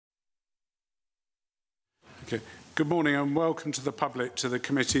Okay. Good morning and welcome to the public to the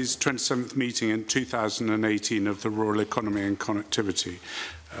committee's 27th meeting in 2018 of the Rural Economy and Connectivity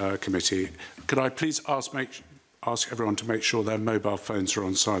Committee. Could I please ask everyone to make sure their mobile phones are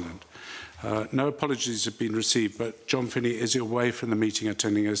on silent? No apologies have been received, but John Finney is away from the meeting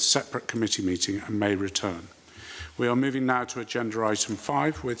attending a separate committee meeting and may return. We are moving now to agenda item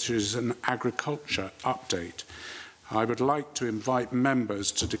 5, which is an agriculture update. I would like to invite members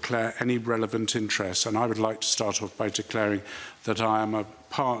to declare any relevant interests, and I would like to start off by declaring that I am a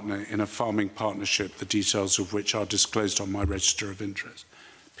partner in a farming partnership, the details of which are disclosed on my register of interest.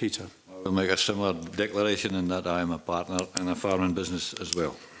 Peter. I will make a similar declaration in that I am a partner in a farming business as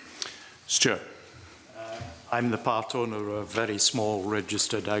well. Stuart. I'm the part owner of a very small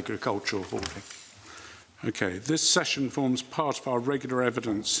registered agricultural holding. Okay, this session forms part of our regular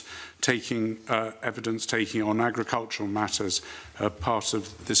evidence taking on agricultural matters, part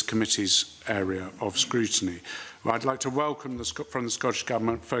of this committee's area of scrutiny. I'd like to welcome from the Scottish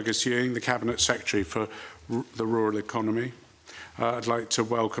Government Fergus Ewing, the Cabinet Secretary for the Rural Economy. I'd like to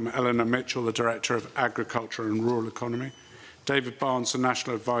welcome Eleanor Mitchell, the Director of Agriculture and Rural Economy, David Barnes, the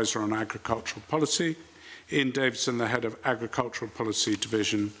National Advisor on Agricultural Policy, Ian Davidson, the Head of Agricultural Policy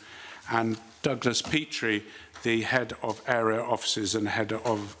Division, and Douglas Petrie, the Head of Area Offices and Head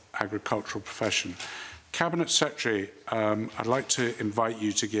of Agricultural Profession. Cabinet Secretary, I'd like to invite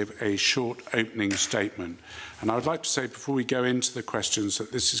you to give a short opening statement. And I would like to say before we go into the questions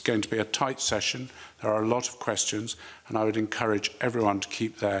that this is going to be a tight session. There are a lot of questions, and I would encourage everyone to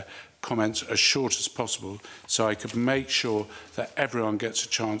keep their comments as short as possible so I could make sure that everyone gets a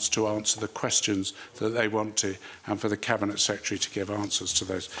chance to answer the questions that they want to, and for the Cabinet Secretary to give answers to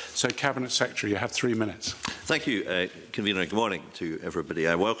those. So, Cabinet Secretary, you have 3 minutes. Thank you, Convener. Good morning to everybody.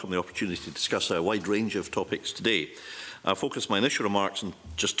 I welcome the opportunity to discuss a wide range of topics today. I'll focus my initial remarks on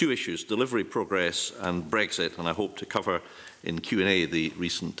just 2 issues, delivery progress and Brexit, and I hope to cover in Q&A the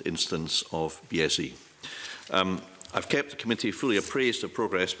recent instance of BSE. I've kept the committee fully appraised of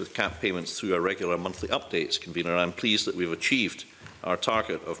progress with CAP payments through our regular monthly updates, Convener. I'm pleased that we've achieved our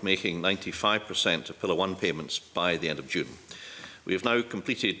target of making 95% of Pillar 1 payments by the end of June. We have now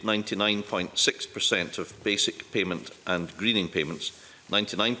completed 99.6% of basic payment and greening payments,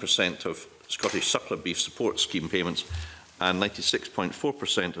 99% of Scottish Suckler Beef Support Scheme payments, and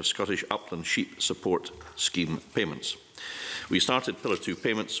 96.4% of Scottish Upland Sheep Support Scheme payments. We started Pillar 2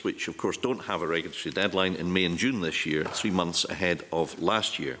 payments, which of course don't have a regulatory deadline, in May and June this year, 3 months ahead of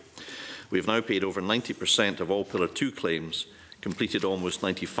last year. We have now paid over 90% of all Pillar 2 claims, completed almost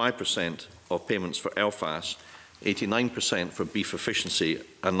 95% of payments for ELFAS, 89% for beef efficiency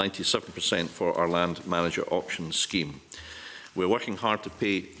and 97% for our land manager options scheme. We're working hard to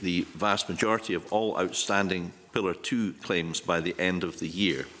pay the vast majority of all outstanding Pillar 2 claims by the end of the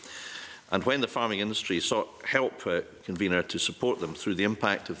year. And when the farming industry sought help, Convener, to support them through the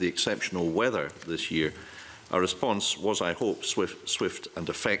impact of the exceptional weather this year, our response was, I hope, swift and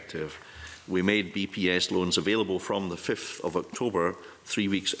effective. We made BPS loans available from the 5th of October, 3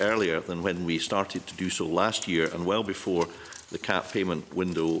 weeks earlier than when we started to do so last year, and well before the CAP payment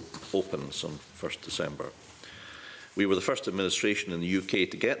window opens on 1st December. We were the first administration in the UK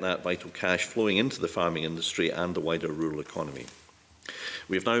to get that vital cash flowing into the farming industry and the wider rural economy.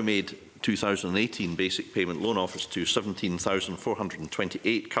 We have now made 2018 basic payment loan offers to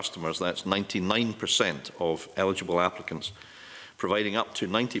 17,428 customers. That's 99% of eligible applicants, providing up to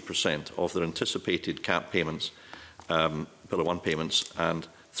 90% of their anticipated CAP payments, Pillar 1 payments, and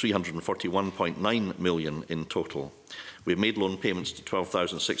 341.9 million in total. We have made loan payments to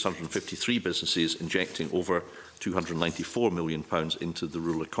 12,653 businesses, injecting over £294 million into the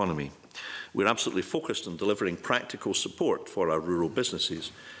rural economy. We're absolutely focused on delivering practical support for our rural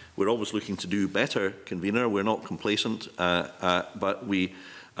businesses. We're always looking to do better, Convener. We're not complacent, but we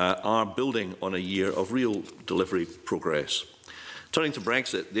are building on a year of real delivery progress. Turning to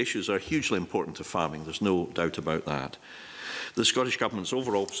Brexit, the issues are hugely important to farming. There's no doubt about that. The Scottish Government's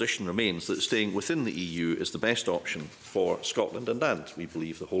overall position remains that staying within the EU is the best option for Scotland and we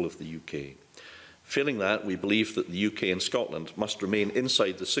believe, the whole of the UK. Failing that, we believe that the UK and Scotland must remain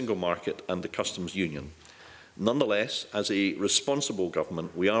inside the single market and the customs union. Nonetheless, as a responsible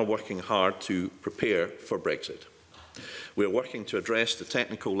government, we are working hard to prepare for Brexit. We are working to address the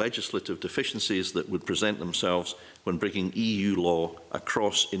technical legislative deficiencies that would present themselves when bringing EU law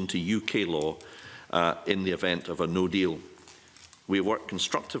across into UK law in the event of a no deal. We have worked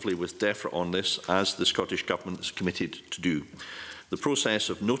constructively with DEFRA on this, as the Scottish Government is committed to do. The process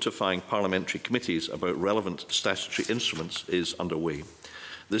of notifying parliamentary committees about relevant statutory instruments is underway.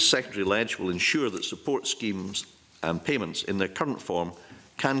 This secondary ledge will ensure that support schemes and payments in their current form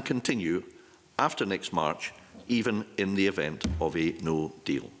can continue after next March even in the event of a no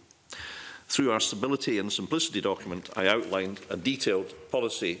deal. Through our Stability and Simplicity document, I outlined a detailed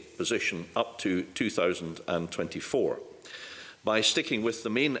policy position up to 2024. By sticking with the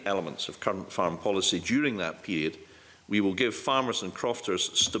main elements of current farm policy during that period, we will give farmers and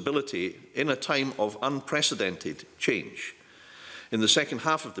crofters stability in a time of unprecedented change. In the second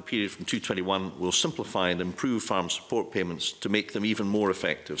half of the period from 2021, we'll simplify and improve farm support payments to make them even more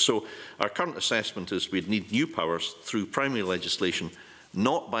effective. So our current assessment is we'd need new powers through primary legislation,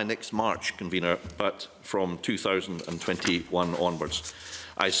 not by next March, Convener, but from 2021 onwards.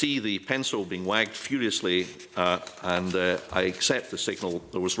 I see the pencil being wagged furiously and I accept the signal.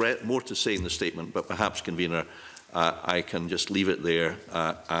 There was more to say in the statement, but perhaps, Convener, I can just leave it there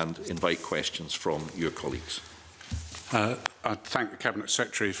and invite questions from your colleagues. I thank the Cabinet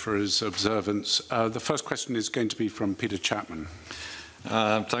Secretary for his observance. The first question is going to be from Peter Chapman.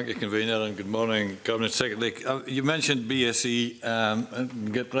 Thank you, Convener, and good morning, Cabinet Secretary. You mentioned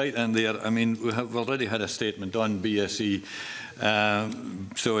BSE. Get right in there. I mean, we've already had a statement on BSE,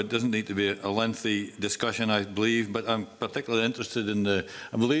 so it doesn't need to be a lengthy discussion, I believe, but I'm particularly interested in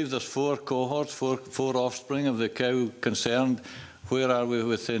I believe there's 4 cohorts, four offspring of the cow concerned. Where are we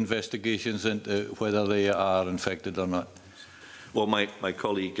with the investigations into whether they are infected or not? Well, my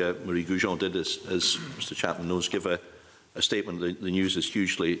colleague Marie Goujon did, as Mr Chapman knows, give a statement. The news is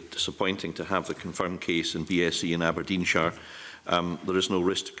hugely disappointing to have the confirmed case in BSE in Aberdeenshire. There is no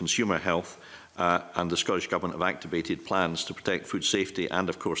risk to consumer health, and the Scottish Government have activated plans to protect food safety and,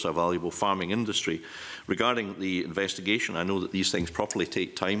 of course, our valuable farming industry. Regarding the investigation, I know that these things properly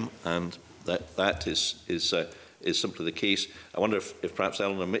take time, and that is simply the case. I wonder if perhaps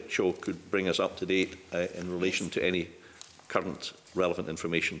Eleanor Mitchell could bring us up to date in relation to any current relevant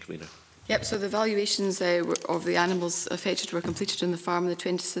information, Convener. Yep, so the valuations of the animals affected were completed on the farm on the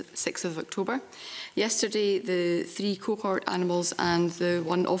 26th of October. Yesterday, the 3 cohort animals and the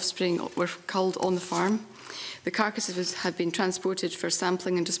 1 offspring were culled on the farm. The carcasses have been transported for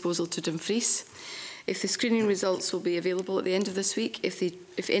sampling and disposal to Dumfries. If the screening results will be available at the end of this week,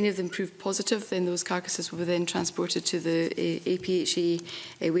 if any of them prove positive, then those carcasses will be then transported to the APHA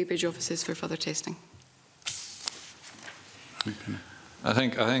Weybridge offices for further testing. I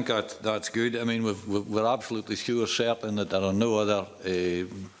think that's good. I mean, we're absolutely certain that there are no other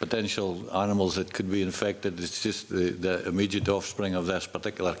potential animals that could be infected. It's just the immediate offspring of this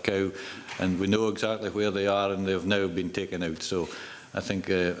particular cow, and we know exactly where they are, and they've now been taken out. So I think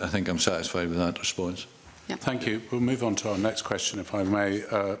I'm satisfied with that response. Yep. Thank you. We'll move on to our next question, if I may.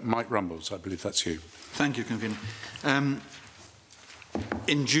 Mike Rumbles, I believe that's you. Thank you, Convener.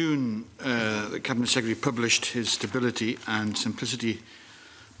 In June, the Cabinet Secretary published his Stability and Simplicity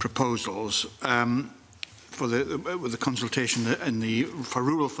proposals with the consultation for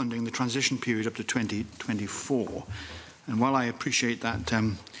rural funding, the transition period up to 2024. And while I appreciate that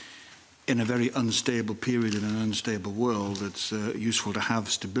in a very unstable period in an unstable world, it's useful to have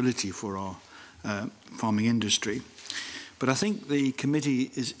stability for our farming industry. But I think the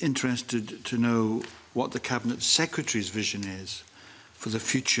committee is interested to know what the Cabinet Secretary's vision is for the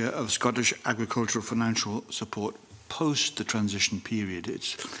future of Scottish agricultural financial support post the transition period.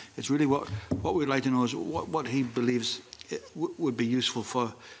 It's really what we'd like to know is what he believes would be useful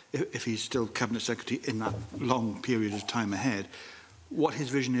for, if he's still Cabinet Secretary in that long period of time ahead, what his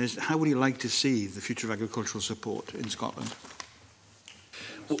vision is. How would he like to see the future of agricultural support in Scotland?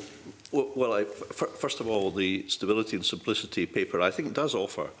 Well, first of all, the Stability and Simplicity paper, I think, does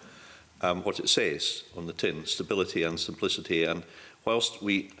offer what it says on the tin, stability and simplicity. And whilst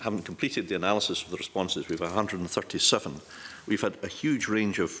we haven't completed the analysis of the responses, we've 137. We've had a huge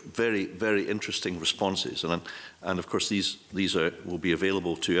range of very, very interesting responses. And of course, these will be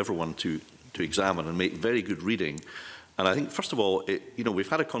available to everyone to examine and make very good reading. And I think, first of all, we've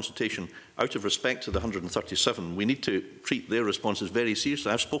had a consultation out of respect to the 137. We need to treat their responses very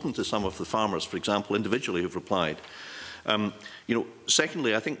seriously. I've spoken to some of the farmers, for example, individually, who've replied.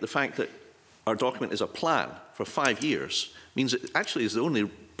 Secondly, I think the fact that our document is a plan for 5 years means it actually is the only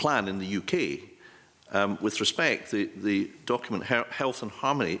plan in the UK. With respect, the document Health and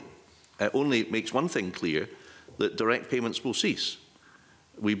Harmony only makes one thing clear, that direct payments will cease.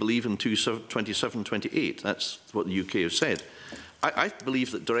 We believe in 27-28. That's what the UK has said. I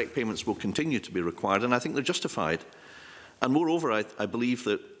believe that direct payments will continue to be required, and I think they're justified. And moreover, I believe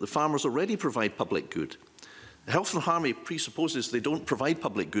that the farmers already provide public good. Health and Harmony presupposes they don't provide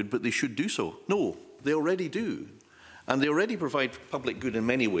public good, but they should do so. No, they already do. And they already provide public good in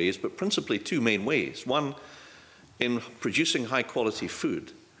many ways, but principally 2 main ways. One, in producing high-quality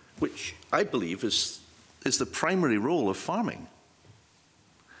food, which I believe is the primary role of farming.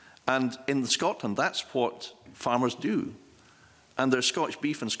 And in Scotland, that's what farmers do. And their Scotch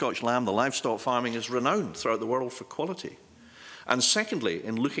beef and Scotch lamb, the livestock farming, is renowned throughout the world for quality. And secondly,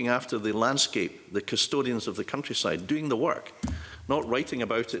 in looking after the landscape, the custodians of the countryside, doing the work, not writing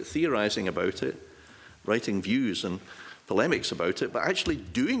about it, theorising about it, writing views and polemics about it, but actually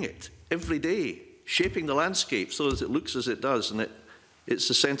doing it every day, shaping the landscape so that it looks as it does, and it's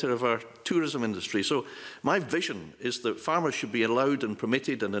the centre of our tourism industry. So my vision is that farmers should be allowed and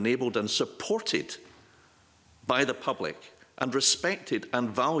permitted and enabled and supported by the public and respected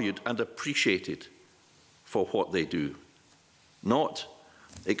and valued and appreciated for what they do, not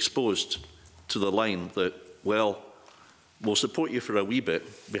exposed to the line that, well, we'll support you for a wee bit,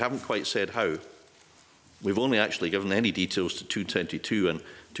 we haven't quite said how. We've only actually given any details to 222 and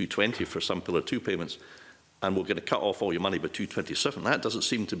 220 for some Pillar 2 payments, and we're going to cut off all your money by 227. That doesn't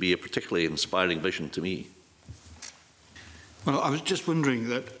seem to be a particularly inspiring vision to me. Well, I was just wondering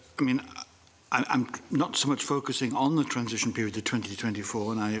that, I mean, I'm not so much focusing on the transition period to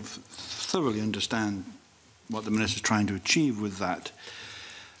 2024, and I thoroughly understand what the Minister's trying to achieve with that.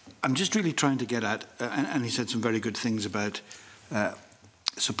 I'm just really trying to get at, and he said some very good things about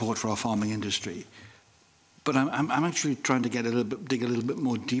support for our farming industry, but I'm actually trying to get dig a little bit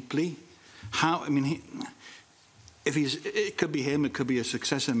more deeply. How, I mean, it could be him, it could be a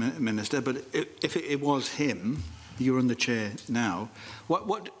successor minister, but if it was him, you're in the chair now,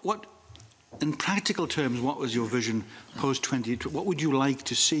 what in practical terms, what was your vision post-2020? What would you like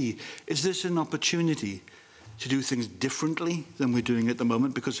to see? Is this an opportunity to do things differently than we're doing at the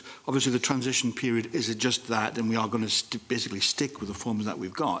moment? Because obviously the transition period is just that, and we are going to basically stick with the forms that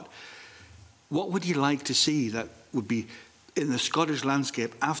we've got. What would you like to see that would be in the Scottish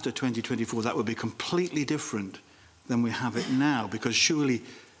landscape after 2024 that would be completely different than we have it now? Because surely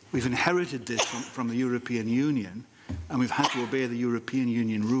we've inherited this from the European Union, and we've had to obey the European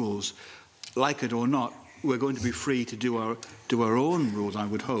Union rules. Like it or not, we're going to be free to do our own rules, I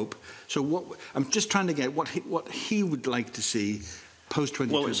would hope. So I'm just trying to get what he would like to see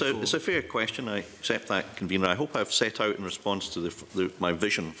post-2024. Well, it's a fair question. I accept that, Convener. I hope I've set out in response to my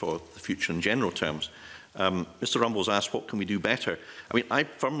vision for the future in general terms. Mr Rumbles asked, what can we do better? I mean, I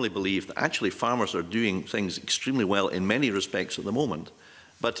firmly believe that actually farmers are doing things extremely well in many respects at the moment,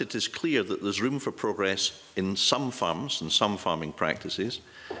 but it is clear that there's room for progress in some farms and some farming practices.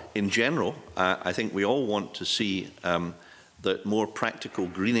 In general, I think we all want to see that more practical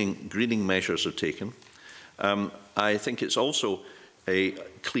greening measures are taken. I think it's also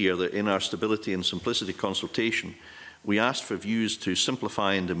clear that in our stability and simplicity consultation, we asked for views to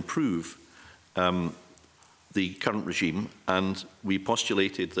simplify and improve the current regime, and we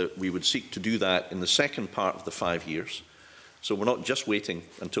postulated that we would seek to do that in the second part of the 5 years. So we're not just waiting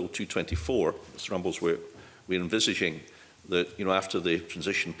until 2024, Mr Rumbles, we're envisaging that, you know, after the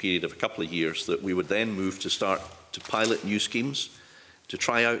transition period of a couple of years, that we would then move to start to pilot new schemes, to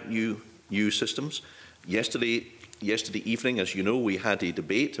try out new systems. Yesterday evening, as you know, we had a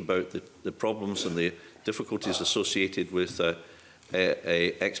debate about the problems and the difficulties associated with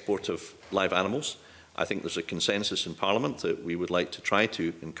export of live animals. I think there's a consensus in Parliament that we would like to try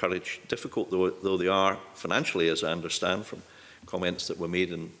to encourage, difficult though they are financially, as I understand from comments that were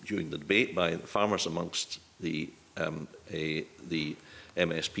made during the debate by the farmers amongst the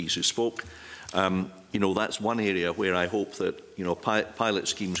MSPs who spoke. You know, that's one area where I hope that, you know, pilot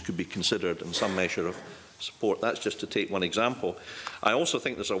schemes could be considered and some measure of support. That's just to take one example. I also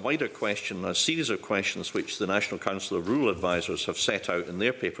think there's a wider question, a series of questions which the National Council of Rural Advisors have set out in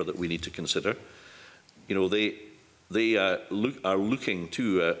their paper that we need to consider. You know, they are looking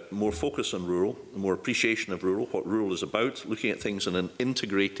to more focus on rural, more appreciation of rural, what rural is about, looking at things in an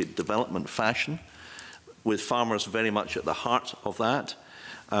integrated development fashion, with farmers very much at the heart of that.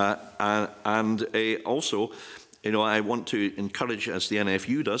 Also, you know, I want to encourage, as the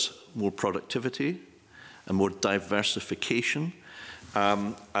NFU does, more productivity and more diversification.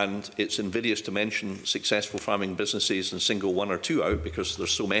 And it's invidious to mention successful farming businesses and single one or two out because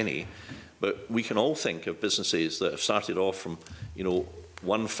there's so many. But we can all think of businesses that have started off from, you know,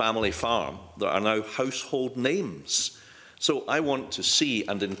 one family farm that are now household names. So I want to see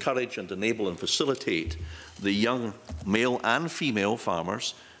and encourage and enable and facilitate the young male and female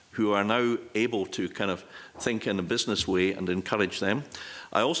farmers who are now able to kind of think in a business way and encourage them.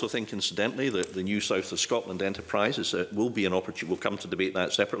 I also think, incidentally, that the new South of Scotland enterprise will be an opportunity. We'll come to debate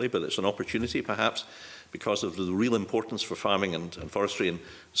that separately, but it's an opportunity, perhaps, because of the real importance for farming and forestry in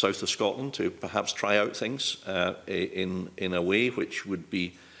South of Scotland, to perhaps try out things in a way which would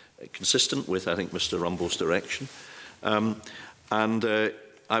be consistent with, I think, Mr Rumble's direction.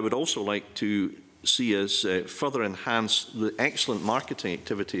 I would also like to see us further enhance the excellent marketing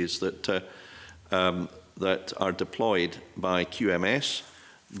activities that that are deployed by QMS,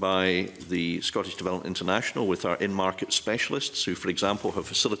 by the Scottish Development International with our in-market specialists who, for example, have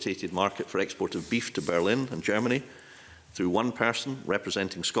facilitated market for export of beef to Berlin and Germany through one person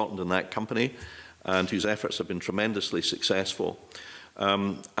representing Scotland in that company, and whose efforts have been tremendously successful.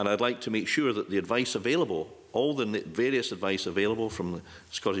 And I'd like to make sure that the advice available, all the various advice available from the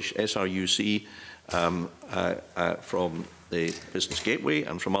Scottish SRUC, from the Business Gateway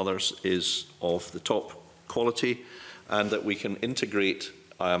and from others, is of the top quality, and that we can integrate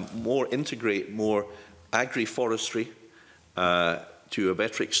more agri-forestry to a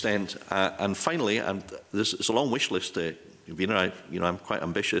better extent. And finally, and this is a long wish list, I'm quite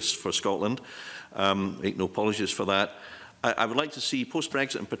ambitious for Scotland, make no apologies for that. I would like to see,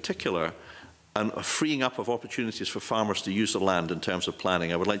 post-Brexit in particular, a freeing up of opportunities for farmers to use the land in terms of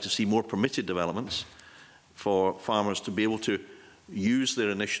planning. I would like to see more permitted developments for farmers to be able to use their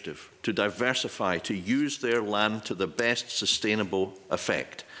initiative, to diversify, to use their land to the best sustainable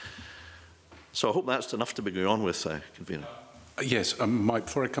effect. So I hope that's enough to be going on with, Convener. Yes, Mike,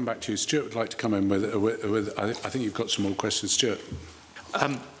 before I come back to you, Stuart would like to come in with I think you've got some more questions, Stuart.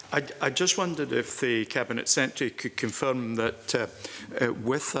 I just wondered if the Cabinet Secretary could confirm that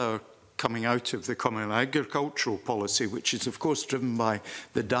with our coming out of the Common Agricultural Policy, which is of course driven by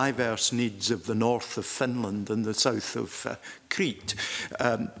the diverse needs of the north of Finland and the south of Crete,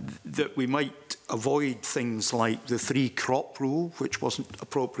 that we might avoid things like the 3-crop rule, which wasn't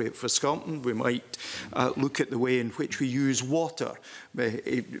appropriate for Scotland. We might look at the way in which we use water.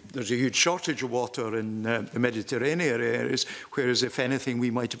 There's a huge shortage of water in the Mediterranean areas, whereas if anything we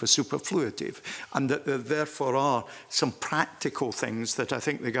might have a superfluitive, and that there therefore are some practical things that I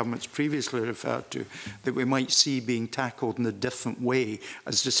think the government's previously referred to that we might see being tackled in a different way,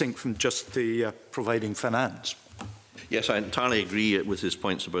 as distinct from just the providing finance. Yes, I entirely agree with his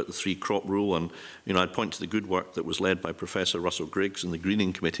points about the 3-crop rule, and I'd point to the good work that was led by Professor Russell Griggs in the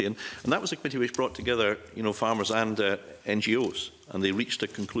Greening Committee, and that was a committee which brought together farmers and NGOs, and they reached a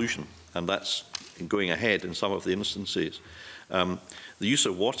conclusion, and that's going ahead in some of the instances. The use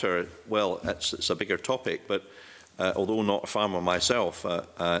of water, well, it's a bigger topic, but although not a farmer myself,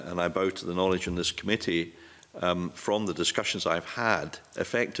 and I bow to the knowledge in this committee, from the discussions I've had,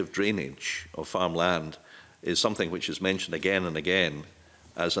 effective drainage of farmland is something which is mentioned again and again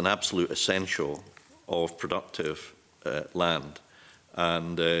as an absolute essential of productive land.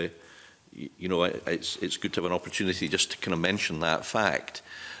 And, it's good to have an opportunity just to kind of mention that fact.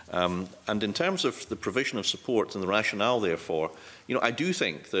 And in terms of the provision of support and the rationale, therefore, I do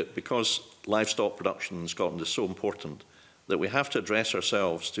think that because livestock production in Scotland is so important, that we have to address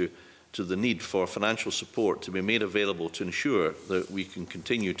ourselves to the need for financial support to be made available to ensure that we can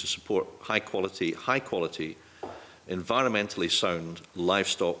continue to support high quality, environmentally sound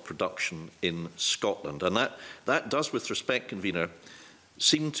livestock production in Scotland. And that does, with respect, Convener,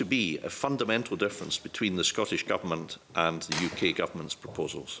 seem to be a fundamental difference between the Scottish Government and the UK Government's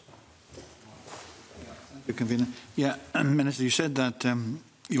proposals. Thank you, Convener. Yeah, Minister, you said that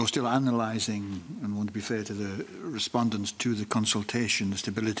you're still analysing, and want to be fair to the respondents, to the consultation, the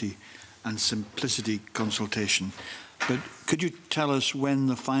stability and simplicity consultation. But could you tell us when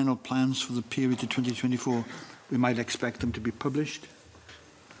the final plans for the period to 2024, we might expect them to be published?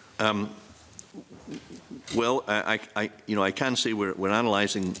 Well, I can say we're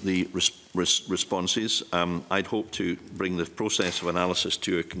analysing the responses. I'd hope to bring the process of analysis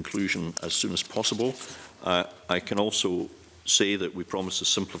to a conclusion as soon as possible. I can also say that we promised a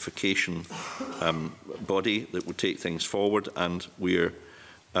simplification body that would take things forward, and we're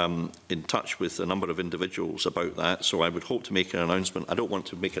in touch with a number of individuals about that. So I would hope to make an announcement. I don't want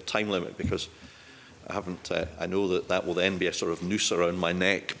to make a time limit because I know that will then be a sort of noose around my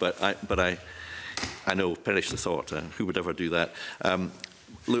neck. But I know, perish the thought. Who would ever do that?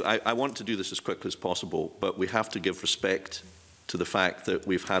 Look, I want to do this as quickly as possible, but we have to give respect to the fact that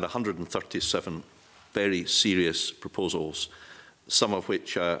we've had 137 very serious proposals, some of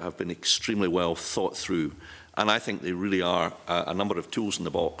which have been extremely well thought through. And I think they really are a number of tools in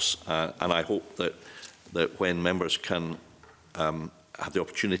the box. And I hope that when members can have the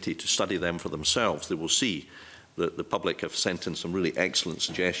opportunity to study them for themselves, they will see that the public have sent in some really excellent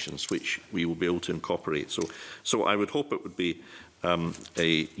suggestions, which we will be able to incorporate. So I would hope it would be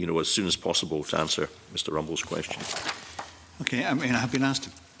as soon as possible to answer Mr. Rumble's question. Okay, I mean, I've been asked to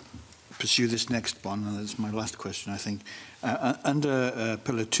pursue this next one, and that's my last question, I think. Under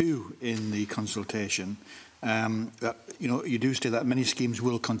Pillar 2 in the consultation, you do state that many schemes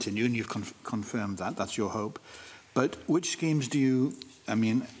will continue, and you've confirmed that. That's your hope. But which schemes do you,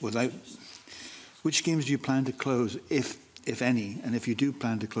 which schemes do you plan to close if if any? And if you do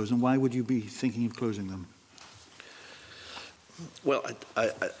plan to close them, why would you be thinking of closing them? Well,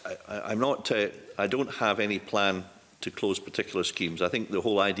 I'm not. I don't have any plan to close particular schemes. I think the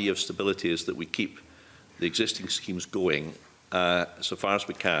whole idea of stability is that we keep the existing schemes going so far as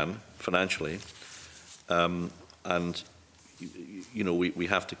we can financially, and you know we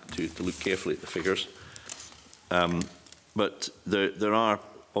have to look carefully at the figures. But there are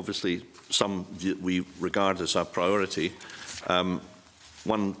obviously some that we regard as a priority.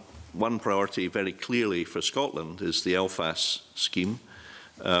 One priority very clearly for Scotland is the ELFAS scheme,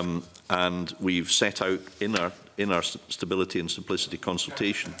 and we've set out in our stability and simplicity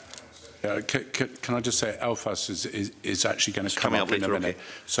consultation. Can I just say ELFAS is actually going to come up in a minute. Okay.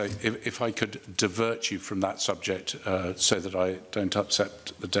 So if I could divert you from that subject so that I don't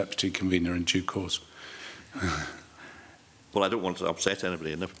upset the Deputy Convener in due course. Well, I don't want to upset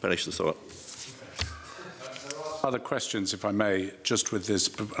anybody. I never perish the thought. Other questions, if I may, just with this,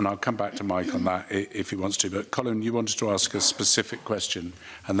 and I'll come back to Mike on that if he wants to. But Colin, you wanted to ask a specific question,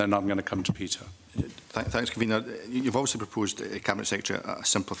 and then I'm going to come to Peter. Thanks, Convener. You've obviously proposed, Cabinet Secretary, a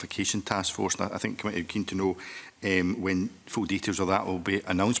simplification task force, and I think the committee are keen to know when full details of that will be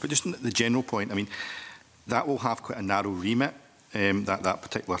announced. But just on the general point, I mean, that will have quite a narrow remit. That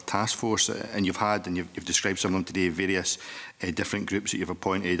particular task force, and you've described some of them today, various different groups that you've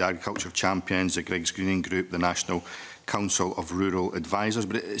appointed, Agriculture Champions, the Griggs Greening Group, the National Council of Rural Advisors.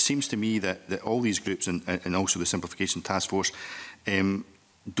 But it seems to me that all these groups and also the Simplification Task Force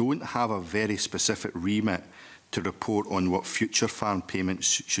don't have a very specific remit to report on what future farm payments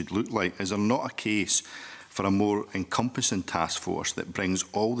should look like. Is there not a case for a more encompassing task force that brings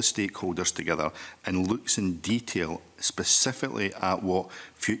all the stakeholders together and looks in detail specifically at what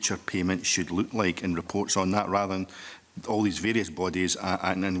future payments should look like and reports on that, rather than all these various bodies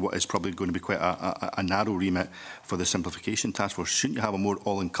and what is probably going to be quite a narrow remit for the simplification task force? Shouldn't you have a more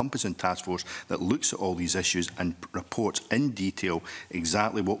all-encompassing task force that looks at all these issues and reports in detail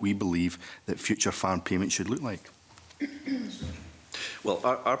exactly what we believe that future farm payments should look like? Well,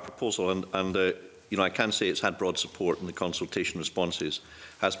 our proposal, and you know, I can say it's had broad support in the consultation responses,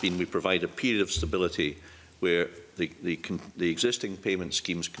 has been we provide a period of stability where the existing payment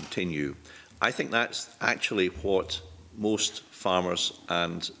schemes continue. I think that's actually what most farmers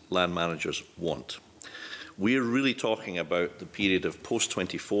and land managers want. We're really talking about the period of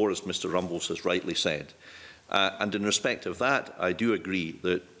post-24, as Mr Rumbles has rightly said. And in respect of that, I do agree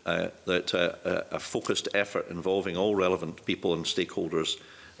that, a focused effort involving all relevant people and stakeholders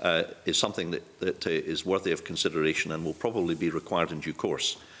is something that is worthy of consideration and will probably be required in due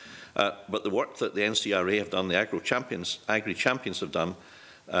course. But the work that the NCRA have done, the Agri Champions have done,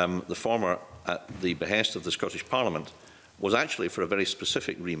 the former at the behest of the Scottish Parliament, was actually for a very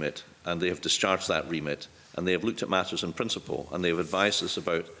specific remit, and they have discharged that remit, and they have looked at matters in principle, and they have advised us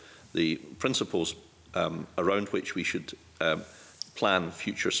about the principles around which we should plan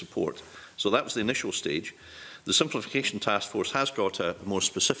future support. So that was the initial stage. The Simplification Task Force has got a more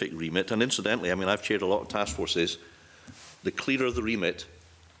specific remit, and incidentally, I mean, I've chaired a lot of task forces. The clearer the remit,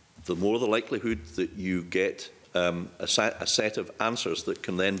 the more the likelihood that you get a set of answers that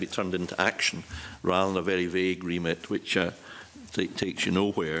can then be turned into action, rather than a very vague remit which takes you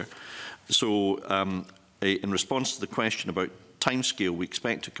nowhere. So, in response to the question about timescale, we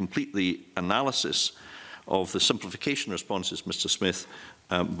expect to complete the analysis of the simplification responses, Mr Smith,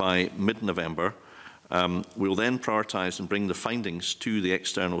 by mid-November. We will then prioritise and bring the findings to the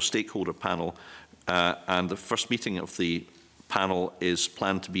external stakeholder panel, and the first meeting of the panel is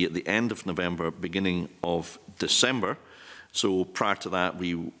planned to be at the end of November, beginning of December. So prior to that,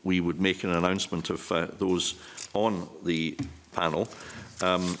 we would make an announcement of those on the panel.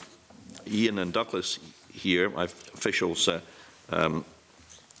 Ian and Douglas here, my officials,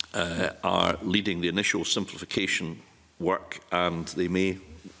 are leading the initial simplification work, and they may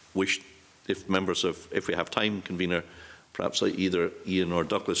wish, if we have time, Convener, perhaps either Ian or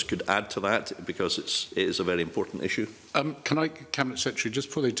Douglas could add to that, because it is a very important issue. Can I, Cabinet Secretary, just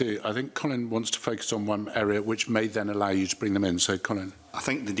before they do, I think Colin wants to focus on one area which may then allow you to bring them in. So, Colin. I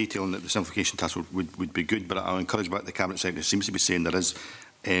think the detail in the simplification task would be good, but I'll encourage back the Cabinet Secretary seems to be saying there is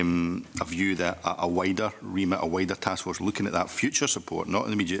a view that a wider remit, a wider task force looking at that future support, not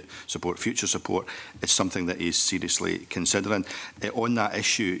immediate support, future support, is something that is seriously considering. On that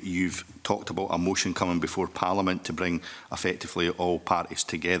issue, you've talked about a motion coming before Parliament to bring effectively all parties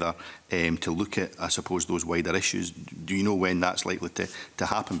together to look at, I suppose, those wider issues. Do you know when that's likely to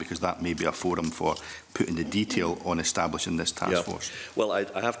happen? Because that may be a forum for putting the detail on establishing this task force. Well, I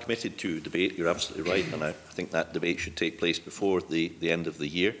have committed to debate, you're absolutely right, and I think that debate should take place before the end of the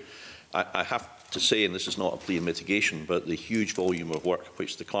year. I have to say, and this is not a plea in mitigation, but the huge volume of work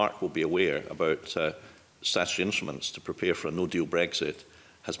which the clerk will be aware about statutory instruments to prepare for a no-deal Brexit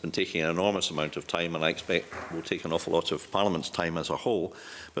has been taking an enormous amount of time, and I expect will take an awful lot of Parliament's time as a whole.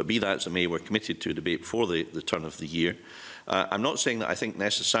 But be that as it may, we're committed to a debate before the turn of the year. I'm not saying that I think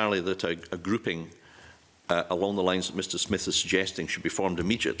necessarily that a grouping along the lines that Mr Smith is suggesting should be formed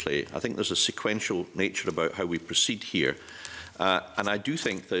immediately. I think there's a sequential nature about how we proceed here. And I do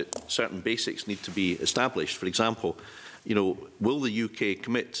think that certain basics need to be established. For example, will the UK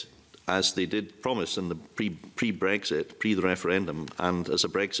commit, as they did promise in the pre-Brexit, pre the referendum, and as a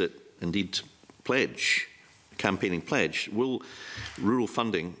Brexit indeed pledge, campaigning pledge, will rural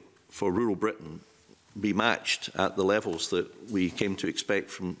funding for rural Britain be matched at the levels that we came to expect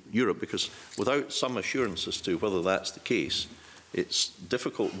from Europe? Because without some assurance as to whether that's the case, it's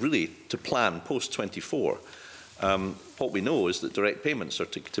difficult really to plan post-24. What we know is that direct payments are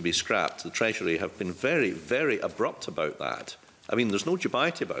to be scrapped. The Treasury have been very, very abrupt about that. I mean, there's no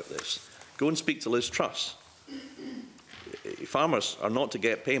dubiety about this. Go and speak to Liz Truss. Farmers are not to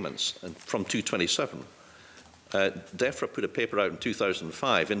get payments from 227. DEFRA put a paper out in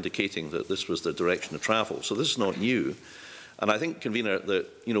 2005 indicating that this was the direction of travel. So this is not new. And I think, Convener,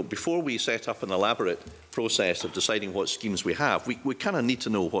 that before we set up an elaborate process of deciding what schemes we have, we kind of need to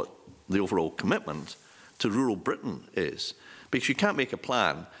know what the overall commitment to rural Britain is. Because you can't make a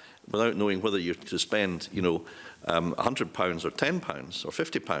plan without knowing whether you're to spend, £100 or £10 or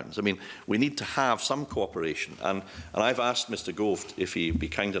 £50. I mean, we need to have some cooperation. And I've asked Mr Gove if he'd be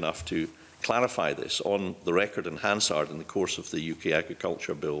kind enough to clarify this on the record in Hansard in the course of the UK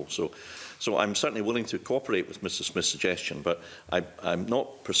Agriculture Bill. So I'm certainly willing to cooperate with Mr Smith's suggestion, but I'm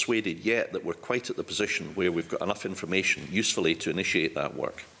not persuaded yet that we're quite at the position where we've got enough information usefully to initiate that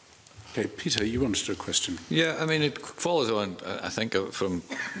work. Okay, Peter, you wanted a question. Yeah, I mean, it follows on, I think, from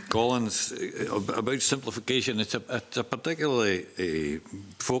Collins about simplification. It's a particularly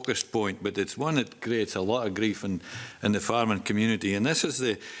focused point, but it's one that creates a lot of grief in the farming community. And this is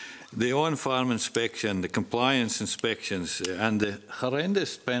the on-farm inspection, the compliance inspections, and the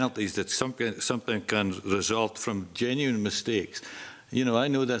horrendous penalties that something can result from genuine mistakes. I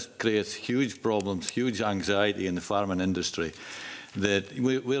know this creates huge problems, huge anxiety in the farming industry. That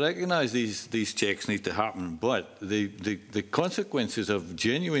we recognise these checks need to happen, but the consequences of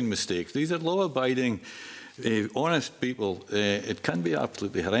genuine mistakes, these are law-abiding, honest people, it can be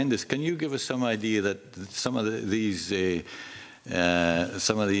absolutely horrendous. Can you give us some idea that some of these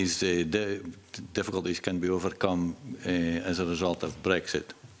difficulties can be overcome as a result of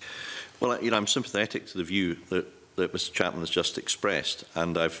Brexit? Well, I'm sympathetic to the view that Mr Chapman has just expressed,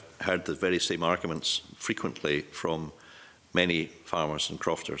 and I've heard the very same arguments frequently from many farmers and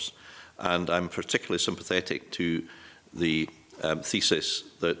crofters. And I'm particularly sympathetic to the thesis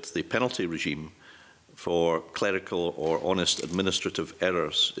that the penalty regime for clerical or honest administrative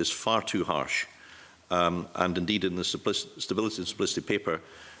errors is far too harsh. And indeed, in the Stability and Simplicity paper,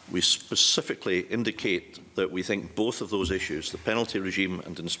 we specifically indicate that we think both of those issues, the penalty regime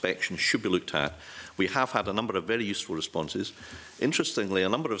and inspection, should be looked at. We have had a number of very useful responses. Interestingly, a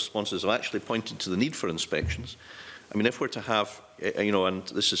number of responses have actually pointed to the need for inspections. I mean, if we're to have, and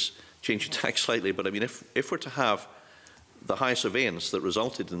this is changing tack slightly, but I mean, if we're to have the high surveillance that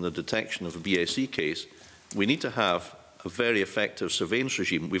resulted in the detection of a BSE case, we need to have a very effective surveillance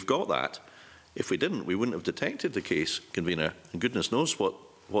regime. We've got that. If we didn't, we wouldn't have detected the case, Convener, and goodness knows what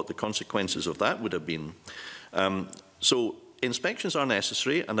the consequences of that would have been. So inspections are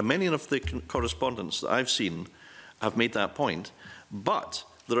necessary, and many of the correspondents that I've seen have made that point. But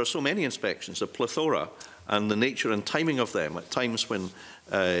there are so many inspections, a plethora, and the nature and timing of them at times when,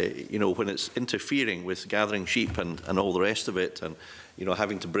 when it's interfering with gathering sheep and all the rest of it, and,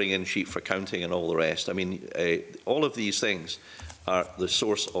 having to bring in sheep for counting and all the rest. I mean, all of these things are the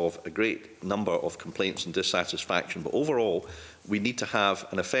source of a great number of complaints and dissatisfaction. But overall, we need to have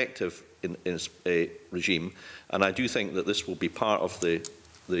an effective regime, and I do think that this will be part of the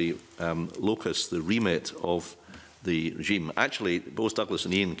locus, the remit of the regime. Actually, both Douglas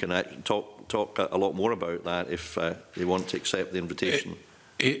and Ian can talk a lot more about that if they want to accept the invitation.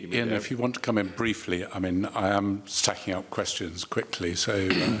 Ian, if you want to come in briefly, I mean, I am stacking up questions quickly, so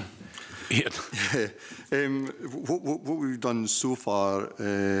Ian. What we've done so far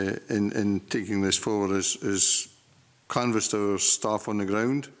in taking this forward is canvassed our staff on the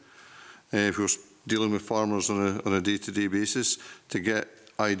ground, if we're dealing with farmers on a day-to-day basis, to get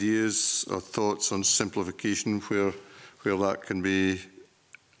ideas or thoughts on simplification where that can be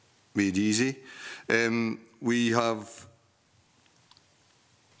made easy. We have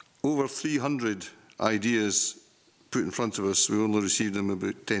over 300 ideas put in front of us. We only received them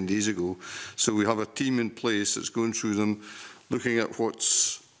about 10 days ago. So we have a team in place that's going through them, looking at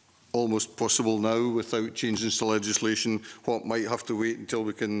what's almost possible now without changes to legislation, what might have to wait until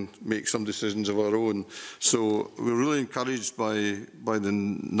we can make some decisions of our own. So we're really encouraged by the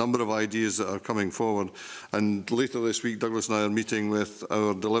number of ideas that are coming forward. And later this week, Douglas and I are meeting with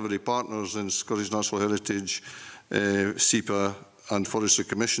our delivery partners in Scottish Natural Heritage, SEPA and Forestry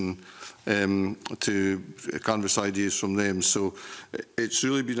Commission to canvass ideas from them. So it's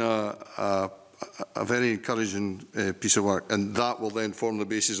really been a very encouraging piece of work, and that will then form the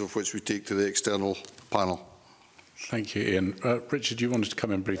basis of which we take to the external panel. Thank you, Ian. Richard, you wanted to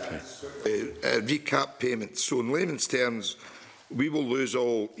come in briefly. Recap payments. So in layman's terms, we will lose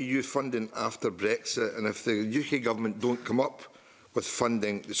all EU funding after Brexit, and if the UK government don't come up with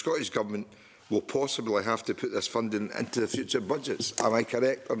funding, the Scottish government will possibly have to put this funding into the future budgets. Am I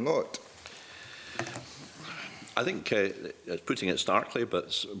correct or not? I think, putting it starkly,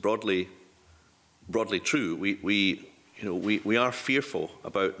 but broadly true, we are fearful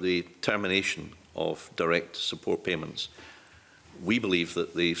about the termination of direct support payments. We believe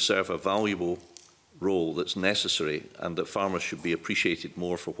that they serve a valuable role that's necessary and that farmers should be appreciated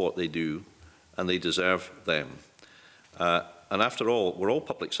more for what they do, and they deserve them. And after all, we're all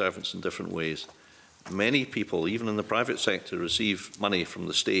public servants in different ways. Many people, even in the private sector, receive money from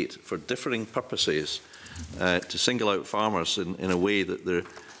the state for differing purposes. To single out farmers in a way that they're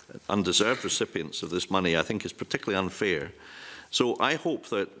undeserved recipients of this money, I think, is particularly unfair. So I hope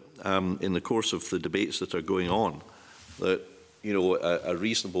that in the course of the debates that are going on, that a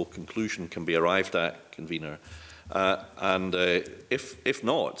reasonable conclusion can be arrived at, convener. And if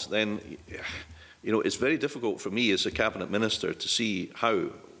not, then it's very difficult for me as a cabinet minister to see how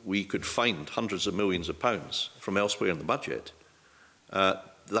we could find hundreds of millions of pounds from elsewhere in the budget.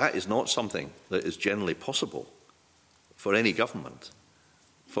 That is not something that is generally possible for any government,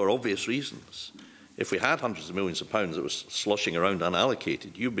 for obvious reasons. If we had hundreds of millions of pounds that was sloshing around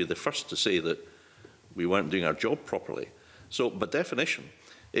unallocated, you'd be the first to say that we weren't doing our job properly. So, by definition,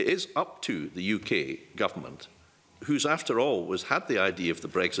 it is up to the UK government, who's, after all, had the idea of the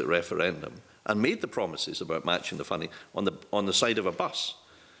Brexit referendum and made the promises about matching the funding on the side of a bus.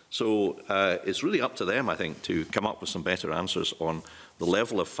 So it's really up to them, I think, to come up with some better answers on the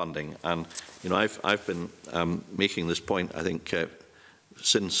level of funding. And I've been making this point, I think,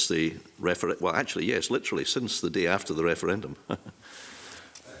 since the referendum. Well, actually, yes, literally since the day after the referendum.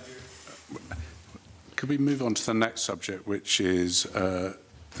 Could we move on to the next subject, which is the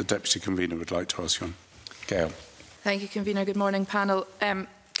Deputy Convener would like to ask you on? Gail. Thank you, Convener. Good morning, panel.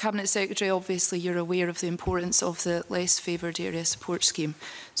 Cabinet Secretary, obviously you're aware of the importance of the Less Favoured Area Support Scheme,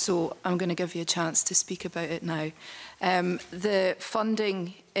 so I'm going to give you a chance to speak about it now. The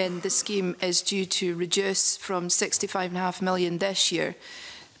funding in the scheme is due to reduce from £65.5 million this year,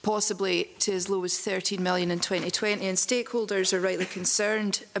 possibly to as low as £13 million in 2020, and stakeholders are rightly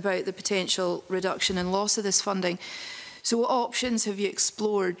concerned about the potential reduction and loss of this funding. So what options have you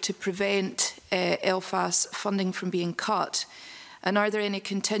explored to prevent LFAS funding from being cut? And are there any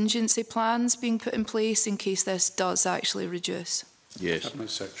contingency plans being put in place in case this does actually reduce? Yes.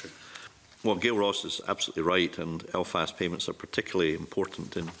 Secretary. Well, Gail Ross is absolutely right, and LFAS payments are particularly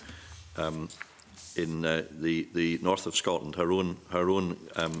important in the north of Scotland, her own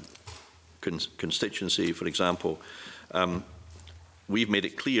constituency, for example. We've made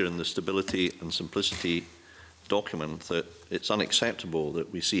it clear in the Stability and Simplicity document that it's unacceptable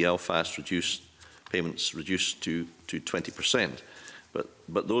that we see LFAS payments reduced to 20%.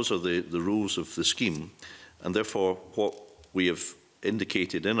 But those are the rules of the scheme, and therefore what we have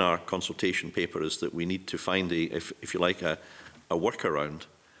indicated in our consultation paper is that we need to find if you like, a workaround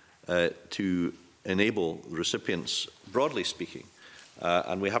to enable recipients, broadly speaking,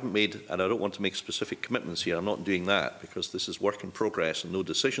 and we haven't made, and I don't want to make specific commitments here, I'm not doing that because this is work in progress and no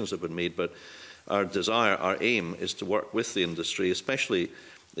decisions have been made, but our desire, our aim is to work with the industry, especially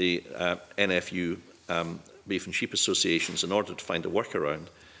the NFU, Beef and Sheep Associations, in order to find a workaround,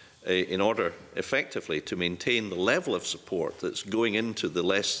 in order effectively to maintain the level of support that's going into the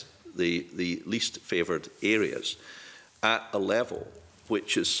least favoured areas at a level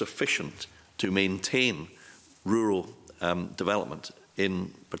which is sufficient to maintain rural development,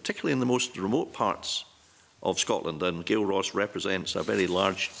 particularly in the most remote parts of Scotland, and Gail Ross represents a very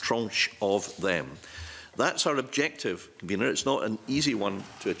large tranche of them. That's our objective, Convener. It's not an easy one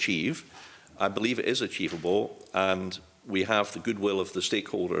to achieve. I believe it is achievable, and we have the goodwill of the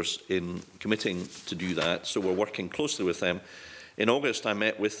stakeholders in committing to do that, so we're working closely with them. In August, I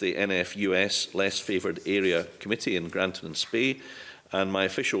met with the NFUS Less Favoured Area Committee in Granton and Spey, and my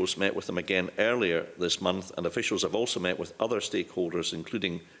officials met with them again earlier this month, and officials have also met with other stakeholders,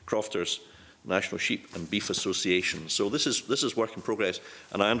 including crofters, National Sheep and Beef Association. So this is work in progress,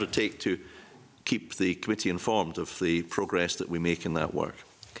 and I undertake to keep the committee informed of the progress that we make in that work.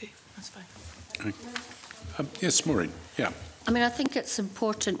 Okay, that's fine. Yes, Maureen. Yeah. I mean, I think it's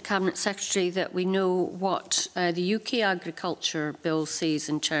important, Cabinet Secretary, that we know what the UK Agriculture Bill says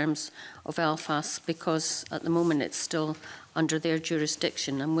in terms of ELFAS, because at the moment it's still under their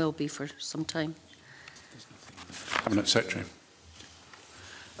jurisdiction and will be for some time. Cabinet Secretary.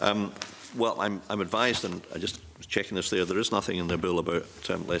 Well, I'm advised, and I just was checking this there is nothing in the bill about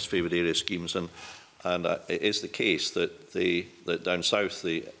less favoured area schemes, and it is the case that that down south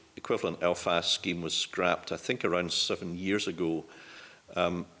the equivalent ELFAS scheme was scrapped, I think, around 7 years ago.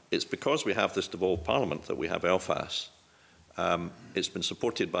 It's because we have this devolved parliament that we have ELFAS. It's been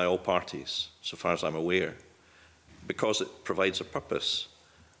supported by all parties, so far as I'm aware, because it provides a purpose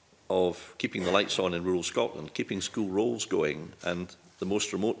of keeping the lights on in rural Scotland, keeping school rolls going, and the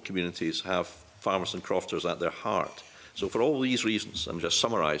most remote communities have farmers and crofters at their heart. So for all these reasons, and just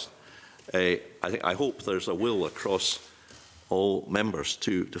summarised, I hope there's a will across all members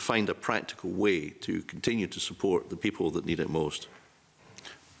to find a practical way to continue to support the people that need it most.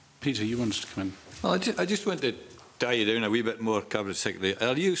 Peter, you wanted to come in? Well, I just want to tie you down a wee bit more, Cabinet Secretary.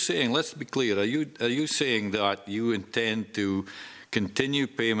 Are you saying, let's be clear, are you saying that you intend to continue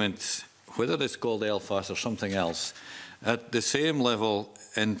payments, whether it's called ELFAS or something else, at the same level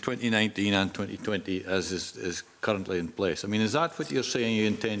in 2019 and 2020 as is currently in place? I mean, is that what you're saying you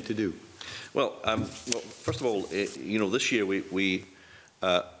intend to do? Well, first of all, you know, this year we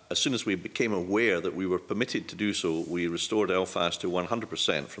as soon as we became aware that we were permitted to do so, we restored ELFAS to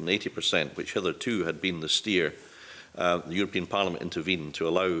 100% from the 80%, which hitherto had been the steer. The European Parliament intervened to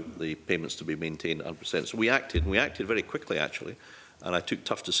allow the payments to be maintained 100%. So we acted, and we acted very quickly, actually, and I took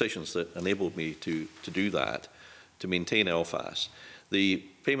tough decisions that enabled me to do that, to maintain ELFAS. The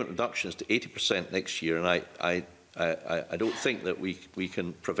payment reduction is to 80% next year, and I don't think that we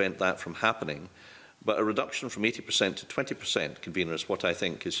can prevent that from happening. But a reduction from 80% to 20%, convener, is what I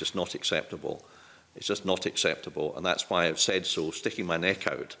think is just not acceptable. It's just not acceptable, and that's why I've said so, sticking my neck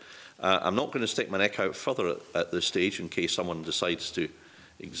out. I'm not going to stick my neck out further at this stage in case someone decides to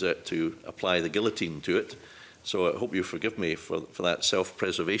apply the guillotine to it. So I hope you forgive me for that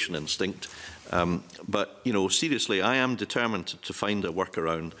self-preservation instinct. But, you know, seriously, I am determined to find a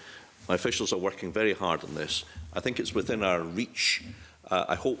workaround. My officials are working very hard on this. I think it's within our reach.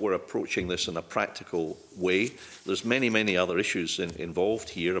 I hope we're approaching this in a practical way. There's many other issues involved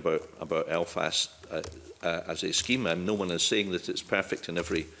here about ELFAS as a scheme, and no one is saying that it's perfect in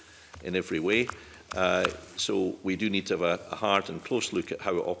every way. So we do need to have a hard and close look at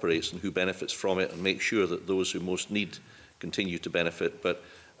how it operates and who benefits from it, and make sure that those who most need continue to benefit. But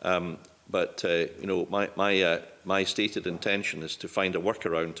you know, my stated intention is to find a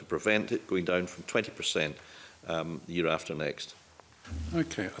workaround to prevent it going down from 20% the year after next.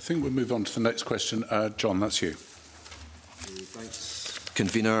 Okay, I think we'll move on to the next question. John, that's you. Thanks,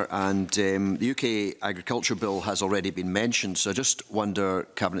 Convener. And the UK Agriculture Bill has already been mentioned, so I just wonder,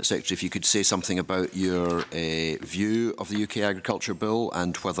 Cabinet Secretary, if you could say something about your view of the UK Agriculture Bill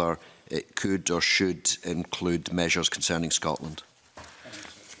and whether it could or should include measures concerning Scotland.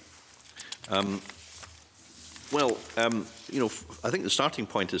 Well, you know, I think the starting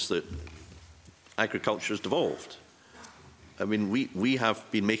point is that agriculture has devolved. I mean, we have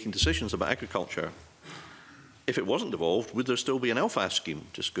been making decisions about agriculture. If it wasn't devolved, would there still be an ELFAS scheme?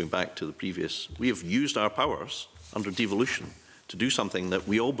 Just going back to the previous, we have used our powers under devolution to do something that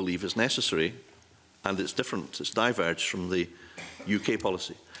we all believe is necessary, and it's different, it's diverged from the UK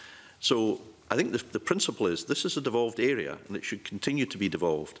policy. So I think the principle is this is a devolved area, and it should continue to be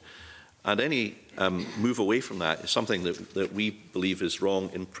devolved. And any move away from that is something that we believe is wrong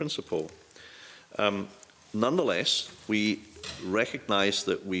in principle. Nonetheless, we recognise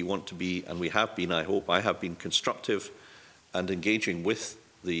that we want to be, and we have been, I hope, I have been constructive and engaging with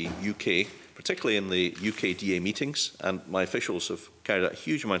the UK, particularly in the UK DA meetings, and my officials have carried out a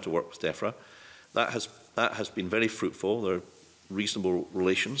huge amount of work with DEFRA. That has been very fruitful. There are reasonable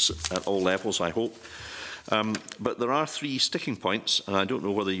relations at all levels, I hope. But there are three sticking points, and I don't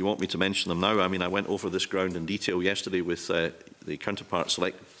know whether you want me to mention them now. I mean, I went over this ground in detail yesterday with the counterpart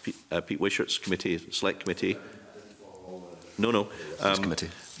Pete Wishart's committee, select committee. No.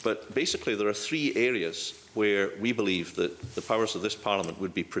 But basically, there are three areas where we believe that the powers of this Parliament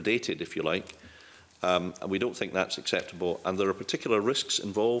would be predated, if you like, and we don't think that's acceptable. And there are particular risks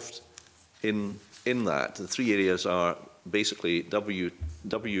involved in that. The three areas are basically WTO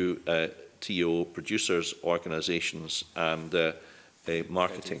producers' organisations and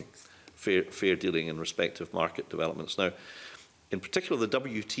marketing, fair dealing in respect of market developments. Now, in particular, the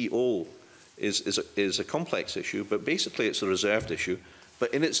WTO is a complex issue, but basically it's a reserved issue.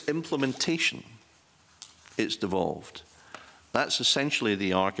 But in its implementation, it's devolved. That's essentially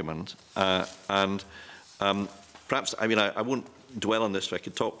the argument. Perhaps, I mean, I won't dwell on this. I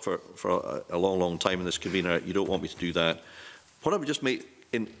could talk for a long, long time in this, convener. You don't want me to do that. What I would just make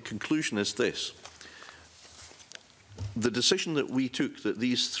in conclusion is this. The decision that we took that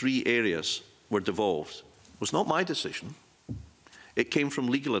these 3 areas were devolved was not my decision. It came from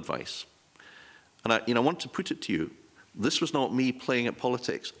legal advice. And I want to put it to you, this was not me playing at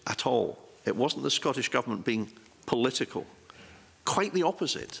politics at all. It wasn't the Scottish Government being political. Quite the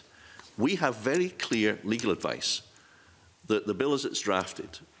opposite. We have very clear legal advice that the bill as it's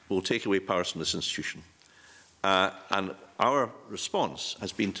drafted will take away powers from this institution. And our response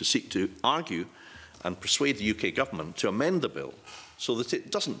has been to seek to argue and persuade the UK Government to amend the bill so that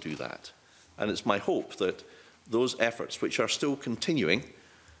it doesn't do that. And it's my hope that those efforts, which are still continuing,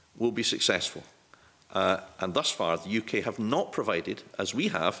 will be successful. And thus far, the UK have not provided, as we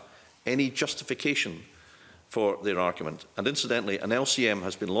have, any justification for their argument. And incidentally, an LCM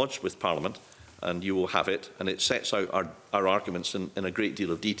has been lodged with Parliament, and you will have it, and it sets out our arguments in a great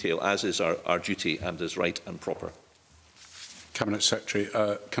deal of detail, as is our duty and is right and proper. Cabinet Secretary,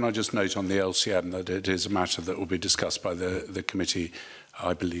 can I just note on the LCM that it is a matter that will be discussed by the committee,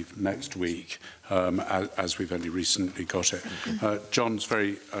 I believe, next week, as we've only recently got it. John's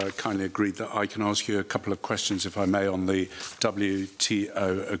very kindly agreed that I can ask you a couple of questions, if I may, on the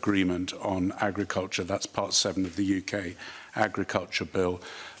WTO agreement on agriculture. That's Part 7 of the UK Agriculture Bill.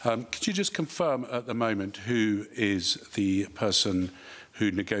 Could you just confirm at the moment who is the person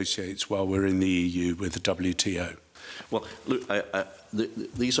who negotiates while we're in the EU with the WTO? Well, look,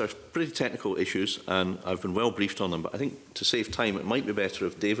 these are pretty technical issues, and I've been well briefed on them, but I think to save time, it might be better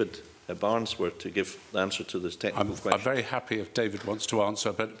if David Barnes were to give the answer to this technical question. I'm very happy if David wants to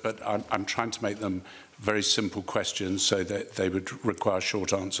answer, but I'm trying to make them very simple questions so that they would require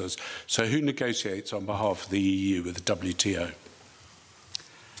short answers. So who negotiates on behalf of the EU with the WTO?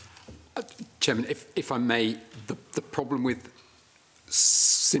 Chairman, if I may, the problem with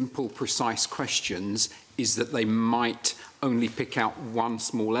simple, precise questions is that they might only pick out one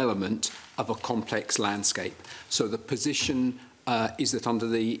small element of a complex landscape. So the position is that under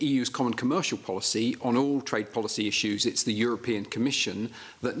the EU's common commercial policy, on all trade policy issues, it's the European Commission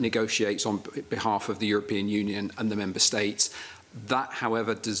that negotiates on behalf of the European Union and the member states. That,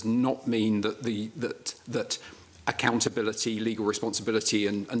 however, does not mean that that accountability, legal responsibility,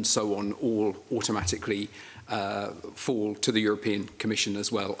 and so on all automatically fall to the European Commission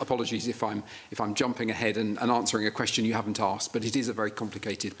as well. Apologies if I'm jumping ahead and answering a question you haven't asked, but it is a very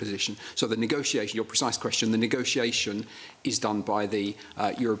complicated position. So the negotiation, your precise question, the negotiation is done by the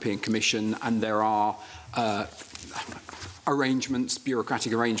European Commission, and there are arrangements,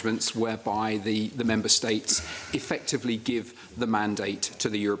 bureaucratic arrangements, whereby the member states effectively give the mandate to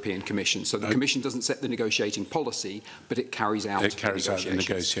the European Commission. So the Commission doesn't set the negotiating policy, but it carries out the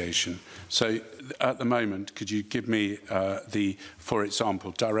negotiation. So at the moment, could you give me for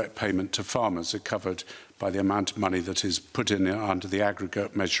example, direct payment to farmers are covered by the amount of money that is put in under the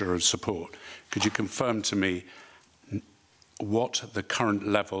aggregate measure of support. Could you confirm to me what the current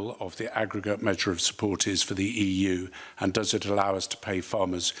level of the aggregate measure of support is for the EU, and does it allow us to pay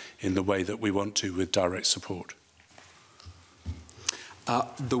farmers in the way that we want to with direct support?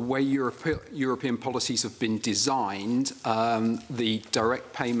 The way European policies have been designed, the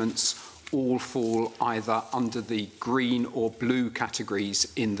direct payments all fall either under the green or blue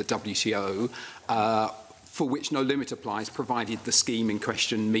categories in the WTO, for which no limit applies, provided the scheme in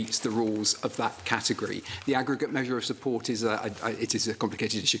question meets the rules of that category. The aggregate measure of support is it is a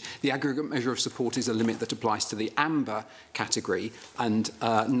complicated issue. The aggregate measure of support is a limit that applies to the amber category, and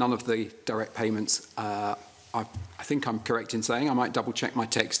none of the direct payments, I think I'm correct in saying, I might double check my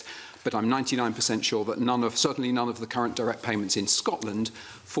text, but I'm 99% sure that certainly none of the current direct payments in Scotland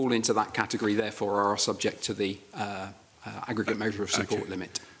fall into that category, therefore are subject to the aggregate measure of support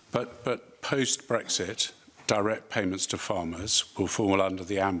limit. But post-Brexit, direct payments to farmers will fall under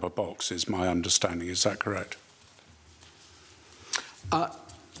the amber box, is my understanding. Is that correct?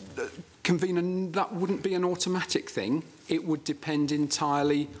 Convener, that wouldn't be an automatic thing. It would depend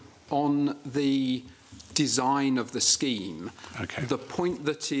entirely on the design of the scheme. Okay. The point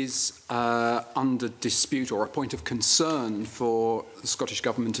that is under dispute, or a point of concern for the Scottish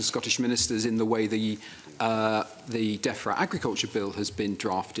Government and Scottish ministers in the way the DEFRA Agriculture Bill has been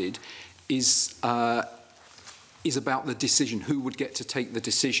drafted, is about the decision, who would get to take the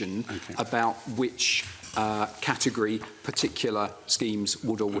decision about which category particular schemes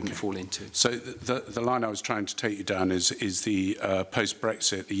would or wouldn't fall into. So the line I was trying to take you down is the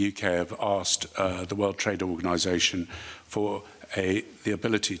post-Brexit, the UK have asked the World Trade Organization for the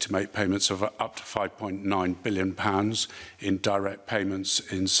ability to make payments of up to £5.9 billion in direct payments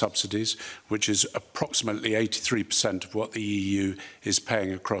in subsidies, which is approximately 83% of what the EU is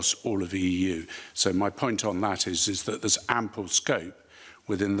paying across all of the EU. So my point on that is that there's ample scope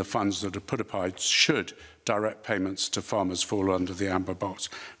within the funds that are put aside should direct payments to farmers fall under the amber box.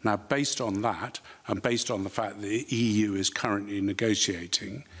 Now, based on that, and based on the fact that the EU is currently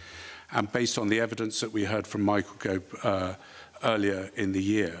negotiating, and based on the evidence that we heard from Michael Gove earlier in the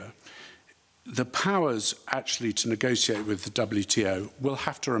year, the powers actually to negotiate with the WTO will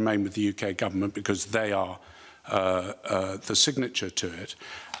have to remain with the UK government because they are the signature to it.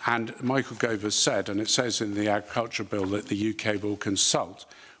 And Michael Gove has said, and it says in the Agriculture Bill, that the UK will consult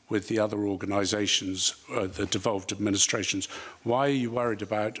with the other organisations, the devolved administrations. Why are you worried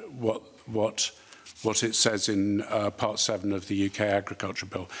about what it says in Part 7 of the UK Agriculture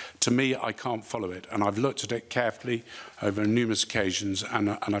Bill? To me, I can't follow it, and I've looked at it carefully over numerous occasions, and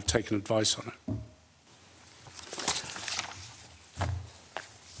I've taken advice on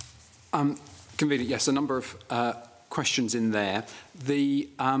it. Convenient, yes, a number of questions in there.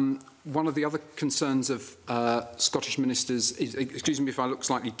 One of the other concerns of Scottish ministers is, excuse me if I look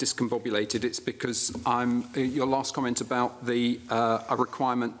slightly discombobulated, it's because your last comment about a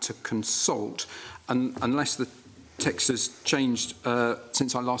requirement to consult, and unless the text has changed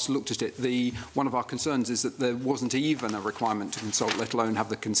since I last looked at it, one of our concerns is that there wasn't even a requirement to consult, let alone have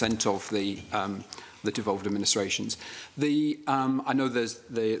the consent of the devolved administrations. I know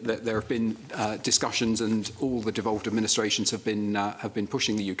there have been discussions, and all the devolved administrations have been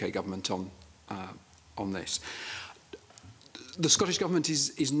pushing the UK government on this. The Scottish Government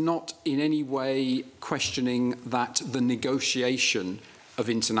is not in any way questioning that the negotiation of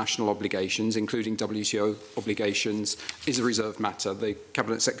international obligations, including WTO obligations, is a reserved matter. The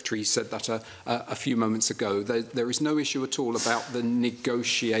Cabinet Secretary said that a few moments ago. There is no issue at all about the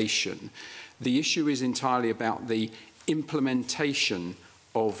negotiation. The issue is entirely about the implementation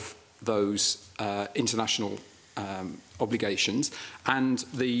of those international obligations, and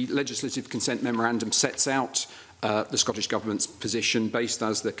the legislative consent memorandum sets out the Scottish Government's position based,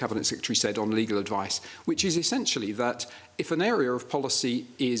 as the Cabinet Secretary said, on legal advice, which is essentially that if an area of policy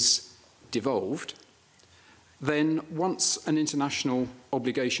is devolved, then once an international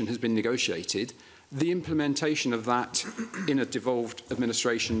obligation has been negotiated, the implementation of that in a devolved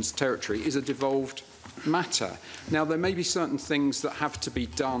administration's territory is a devolved matter. Now, there may be certain things that have to be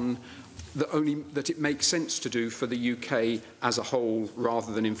done that it makes sense to do for the UK as a whole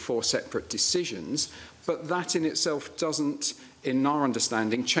rather than in 4 separate decisions, but that in itself doesn't, in our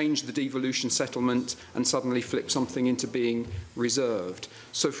understanding, change the devolution settlement and suddenly flip something into being reserved.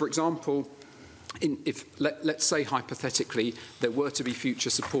 So, for example, let's say hypothetically there were to be future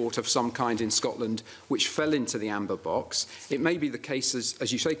support of some kind in Scotland which fell into the amber box, it may be the case,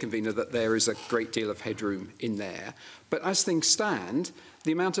 as you say, Convener, that there is a great deal of headroom in there. But as things stand,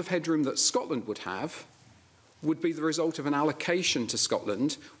 the amount of headroom that Scotland would have would be the result of an allocation to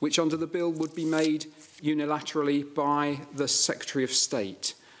Scotland, which under the bill would be made unilaterally by the Secretary of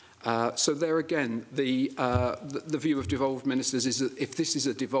State. So there again, the view of devolved ministers is that if this is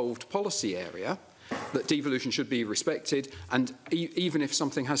a devolved policy area, that devolution should be respected, and even if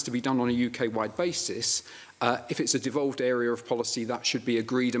something has to be done on a UK-wide basis, if it's a devolved area of policy, that should be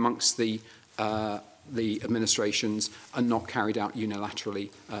agreed amongst the administrations and not carried out unilaterally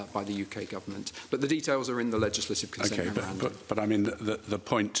by the UK government. But the details are in the legislative consent memorandum. But I mean, the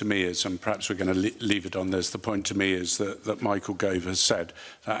point to me is, and perhaps we're going to leave it on this, the point to me is that Michael Gove has said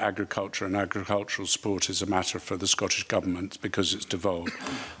that agriculture and agricultural support is a matter for the Scottish Government because it's devolved.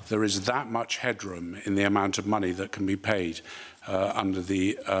 There is that much headroom in the amount of money that can be paid under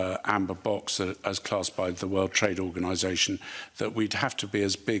the amber box as classed by the World Trade Organization, that we'd have to be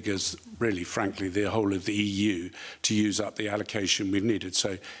as big as, really, frankly, the whole of the EU to use up the allocation we've needed.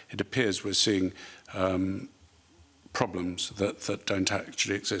 So it appears we're seeing problems that don't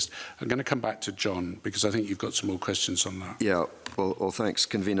actually exist. I'm going to come back to John, because I think you've got some more questions on that. Yeah, well thanks,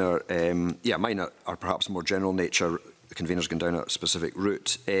 Convener. Yeah, mine are perhaps more general nature. The Convener's gone down a specific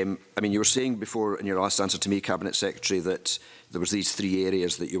route. I mean, you were saying before in your last answer to me, Cabinet Secretary, that there was these 3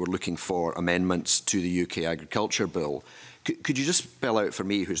 areas that you were looking for amendments to the UK Agriculture Bill. Could you just spell out for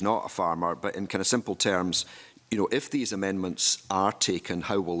me, who's not a farmer, but in kind of simple terms, you know, if these amendments are taken,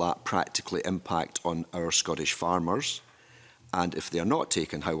 how will that practically impact on our Scottish farmers? And if they are not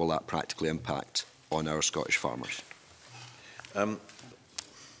taken, how will that practically impact on our Scottish farmers?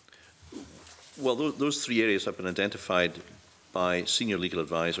 Well, those three areas have been identified by senior legal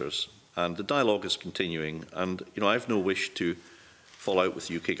advisers, and the dialogue is continuing. And I have no wish to fall out with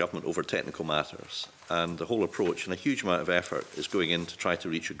the UK government over technical matters. And the whole approach and a huge amount of effort is going in to try to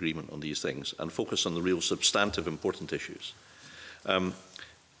reach agreement on these things and focus on the real substantive important issues.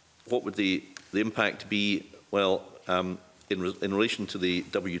 What would the impact be? Well, in relation to the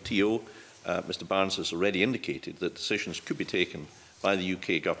WTO, Mr Barnes has already indicated that decisions could be taken by the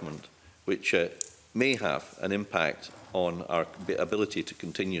UK government which may have an impact on our ability to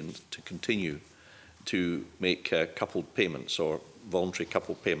continue to make coupled payments or voluntary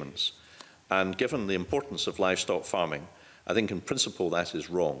coupled payments. And given the importance of livestock farming, I think in principle that is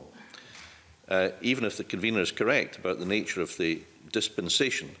wrong. Even if the convener is correct about the nature of the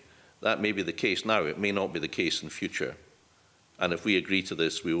dispensation, that may be the case now, it may not be the case in future. And if we agree to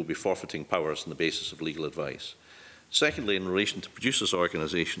this, we will be forfeiting powers on the basis of legal advice. Secondly, in relation to producers'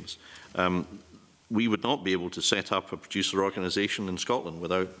 organisations, we would not be able to set up a producer organisation in Scotland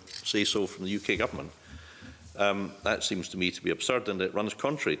without say-so from the UK government. That seems to me to be absurd, and it runs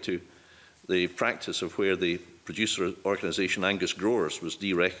contrary to the practice of where the producer organisation Angus Growers was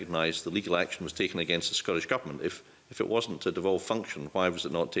de-recognised, the legal action was taken against the Scottish Government. If it wasn't a devolved function, why was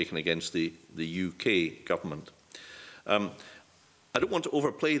it not taken against the UK Government? I don't want to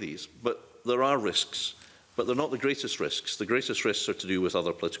overplay these, but there are risks. But they're not the greatest risks. The greatest risks are to do with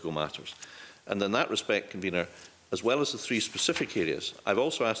other political matters. And in that respect, Convener, as well as the three specific areas, I've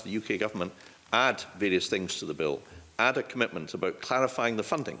also asked the UK Government add various things to the bill, add a commitment about clarifying the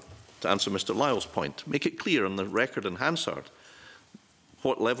funding, to answer Mr Lyall's point, make it clear on the record in Hansard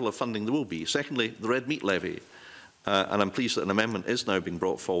what level of funding there will be. Secondly, the red meat levy, and I'm pleased that an amendment is now being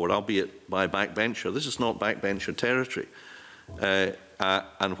brought forward, albeit by a backbencher. This is not backbencher territory.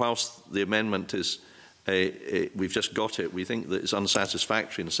 And whilst the amendment is we've just got it, we think that it's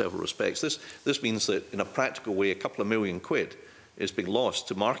unsatisfactory in several respects. This means that in a practical way, a couple of £1 million is being lost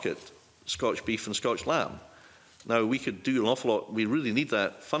to market Scotch beef and Scotch lamb. Now, we could do an awful lot. We really need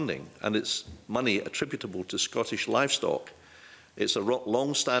that funding, and it's money attributable to Scottish livestock. It's a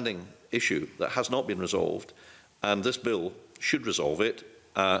long-standing issue that has not been resolved, and this bill should resolve it,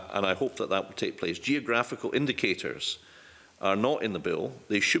 and I hope that that will take place. Geographical indicators are not in the bill.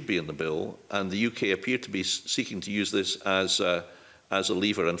 They should be in the bill, and the UK appear to be seeking to use this as a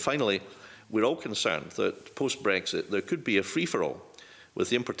lever. And finally, we're all concerned that post-Brexit there could be a free-for-all with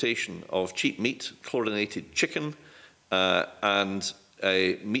the importation of cheap meat, chlorinated chicken, and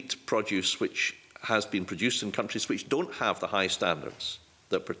meat produce which has been produced in countries which don't have the high standards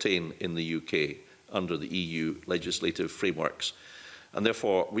that pertain in the UK under the EU legislative frameworks. And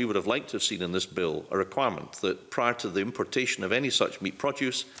therefore, we would have liked to have seen in this bill a requirement that prior to the importation of any such meat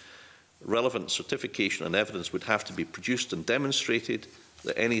produce, relevant certification and evidence would have to be produced and demonstrated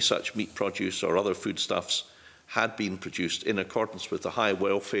that any such meat produce or other foodstuffs had been produced in accordance with the high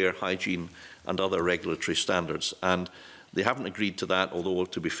welfare, hygiene and other regulatory standards. And they haven't agreed to that, although,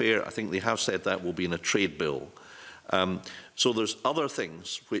 to be fair, I think they have said that will be in a trade bill. So there's other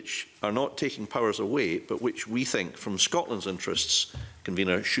things which are not taking powers away, but which we think, from Scotland's interests,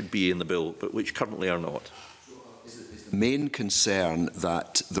 Convener, should be in the bill, but which currently are not. Is the main concern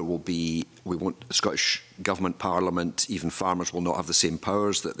that there will be, we want the Scottish Government, Parliament, even farmers will not have the same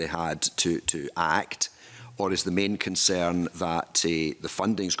powers that they had to act, or is the main concern that the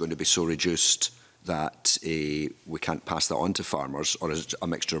funding is going to be so reduced that we can't pass that on to farmers, or is it a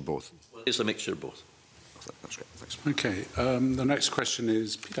mixture of both? It's a mixture of both. That's great. Thanks. Okay. The next question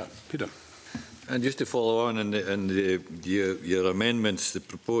is Peter. And just to follow on your amendments, the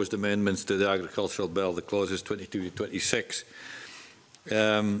proposed amendments to the Agricultural Bill, the clauses 22 to 26,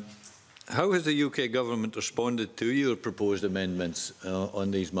 how has the UK Government responded to your proposed amendments on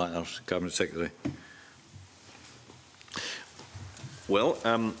these matters, Cabinet Secretary? Well,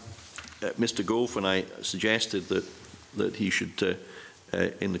 Mr Gove, when I suggested that he should,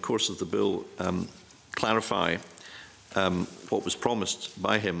 in the course of the bill, clarify what was promised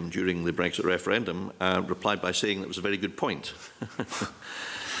by him during the Brexit referendum, replied by saying that was a very good point.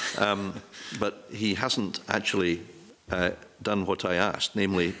 But he hasn't actually done what I asked,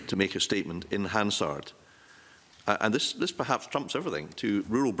 namely to make a statement in Hansard. And this perhaps trumps everything to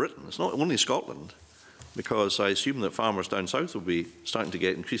rural Britain. It's not only Scotland, because I assume that farmers down south will be starting to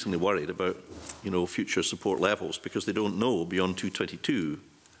get increasingly worried about, future support levels, because they don't know beyond 222.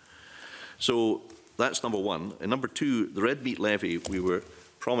 So that's number one. And number two, the red meat levy, we were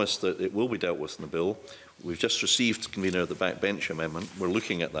promised that it will be dealt with in the bill. We've just received, Convener, the backbench amendment. We're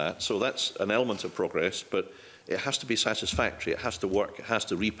looking at that. So that's an element of progress, but it has to be satisfactory. It has to work. It has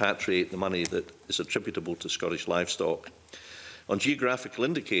to repatriate the money that is attributable to Scottish livestock. On geographical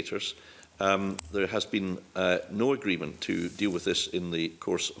indicators, there has been no agreement to deal with this in the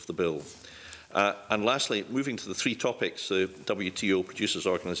course of the bill. And lastly, moving to the three topics, the WTO, producers'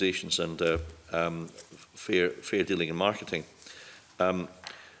 organisations and fair dealing and marketing.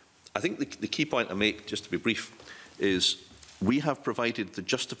 I think the key point I make, just to be brief, is we have provided the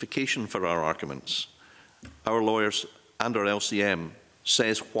justification for our arguments. Our lawyers and our LCM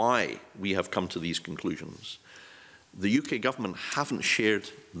says why we have come to these conclusions. The UK government haven't shared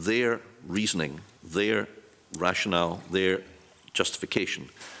their reasoning, their rationale, their justification.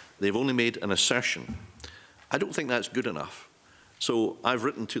 They've only made an assertion. I don't think that's good enough. So I've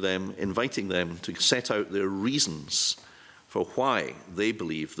written to them, inviting them to set out their reasons for why they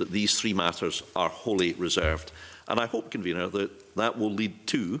believe that these three matters are wholly reserved. And I hope, Convener, that that will lead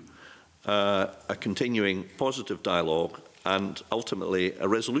to a continuing positive dialogue and ultimately a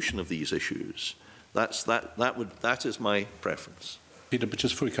resolution of these issues. That is my preference. Peter, but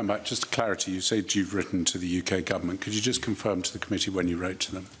just before we come back, just clarity, you said you've written to the UK government. Could you just confirm to the committee when you wrote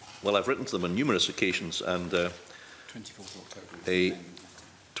to them? Well, I've written to them on numerous occasions, and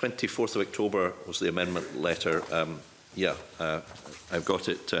 24th of October was the amendment letter. I've got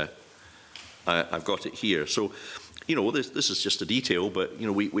it. I've got it here. So, you know, this is just a detail, but you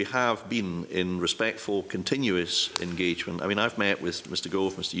know, we have been in respectful, continuous engagement. I mean, I've met with Mr.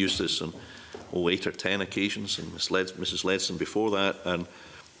 Gove, Mr. Eustace, on 8 or 10 occasions, and Mrs. Ledson before that, and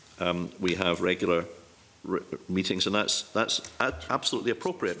we have regular meetings, and that's absolutely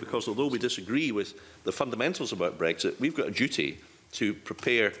appropriate, because although we disagree with the fundamentals about Brexit, we've got a duty to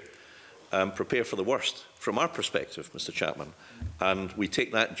prepare for the worst from our perspective, Mr. Chapman, and we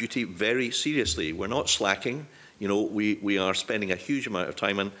take that duty very seriously. We're not slacking. You know, we are spending a huge amount of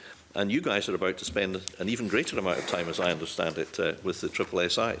time, and you guys are about to spend an even greater amount of time, as I understand it, with the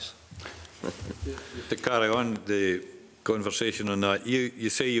SSSIs. To carry on the conversation on that, you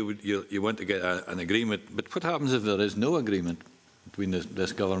say you want to get an agreement, but what happens if there is no agreement between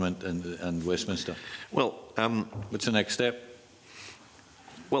this government and Westminster? Well, what's the next step?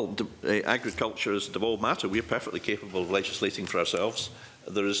 Well, agriculture is a devolved matter. We are perfectly capable of legislating for ourselves.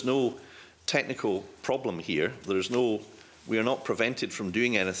 There is no technical problem here. We are not prevented from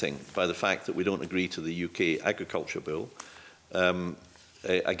doing anything by the fact that we don't agree to the UK agriculture bill.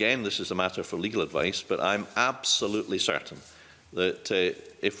 Again, this is a matter for legal advice, but I'm absolutely certain that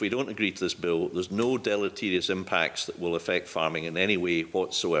if we don't agree to this bill, there's no deleterious impacts that will affect farming in any way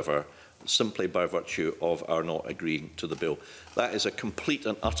whatsoever, simply by virtue of our not agreeing to the bill. That is a complete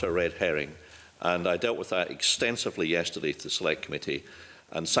and utter red herring, and I dealt with that extensively yesterday to the Select Committee,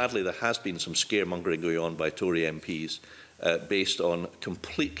 and sadly there has been some scaremongering going on by Tory MPs based on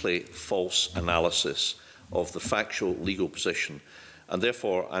completely false analysis of the factual legal position. And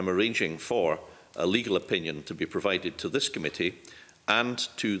therefore, I'm arranging for a legal opinion to be provided to this committee and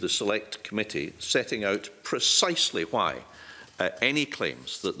to the Select Committee, setting out precisely why any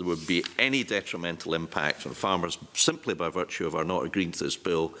claims that there would be any detrimental impact on farmers simply by virtue of our not agreeing to this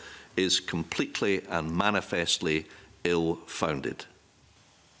bill is completely and manifestly ill-founded.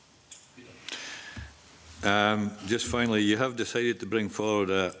 Just finally, you have decided to bring forward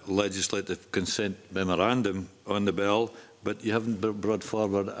a legislative consent memorandum on the bill, but you haven't brought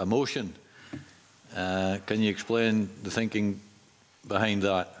forward a motion. Can you explain the thinking behind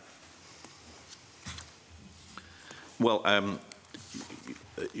that? Well,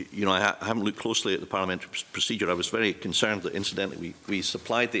 you know, I haven't looked closely at the parliamentary procedure. I was very concerned that, incidentally, we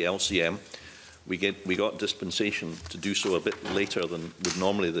supplied the LCM. We got dispensation to do so a bit later than would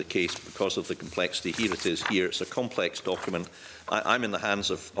normally be the case because of the complexity. Here it is. Here it's a complex document. I'm in the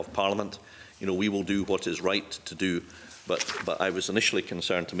hands of Parliament. You know, we will do what is right to do. But I was initially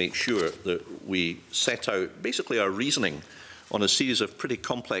concerned to make sure that we set out basically our reasoning on a series of pretty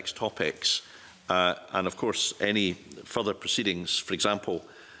complex topics. And of course, any further proceedings, for example,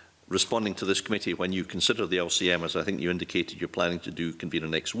 responding to this committee when you consider the LCM, as I think you indicated you're planning to do, Convener,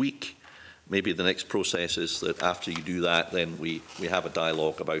 next week. Maybe the next process is that after you do that, then we have a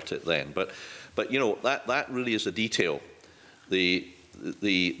dialogue about it then. But you know, that really is a detail. The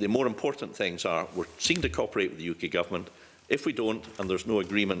more important things are we're seeking to cooperate with the UK government. If we don't and there's no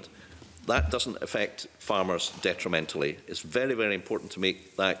agreement, that doesn't affect farmers detrimentally. It's very, very important to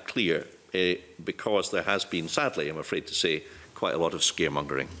make that clear because there has been, sadly, I'm afraid to say, quite a lot of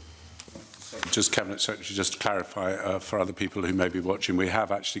scaremongering. Just Cabinet Secretary, just to clarify for other people who may be watching, we have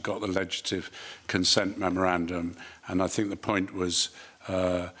actually got the legislative consent memorandum, and I think the point was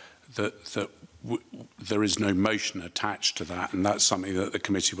that there is no motion attached to that, and that's something that the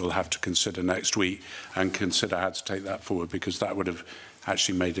committee will have to consider next week and consider how to take that forward, because that would have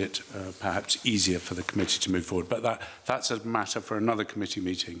actually made it perhaps easier for the committee to move forward. But that's a matter for another committee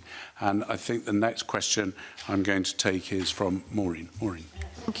meeting. And I think the next question I'm going to take is from Maureen. Maureen.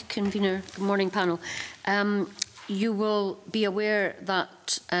 Thank you, Convener. Good morning, panel. You will be aware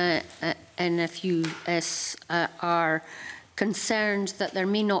that NFUS are concerned that there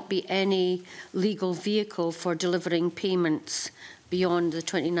may not be any legal vehicle for delivering payments beyond the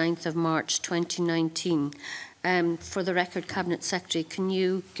 29th of March 2019. For the record, Cabinet Secretary, can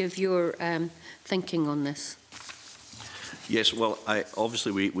you give your thinking on this? Yes, well,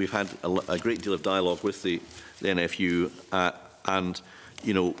 obviously we've had a great deal of dialogue with the NFU, and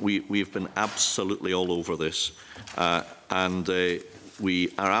you know we've been absolutely all over this, and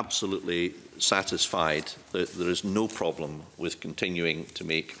we are absolutely satisfied that there is no problem with continuing to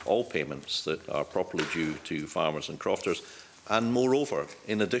make all payments that are properly due to farmers and crofters, and moreover,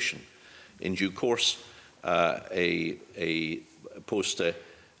 in addition, in due course, post the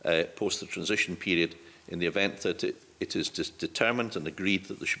transition period, in the event that it is determined and agreed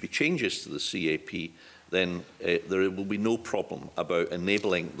that there should be changes to the CAP, then there will be no problem about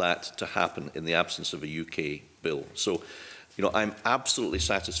enabling that to happen in the absence of a UK bill. So, you know, I'm absolutely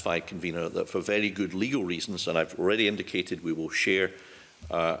satisfied, Convener, that for very good legal reasons, and I've already indicated we will share,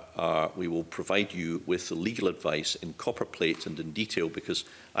 we will provide you with the legal advice in copperplate and in detail, because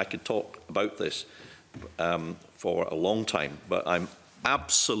I could talk about this for a long time, but I'm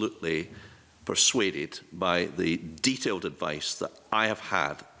absolutely persuaded by the detailed advice that I have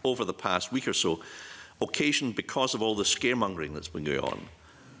had over the past week or so, occasioned because of all the scaremongering that's been going on,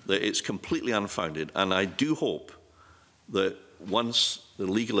 that it's completely unfounded. And I do hope that once the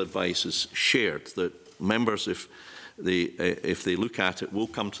legal advice is shared, that members, if they look at it, will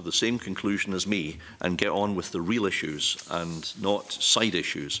come to the same conclusion as me and get on with the real issues and not side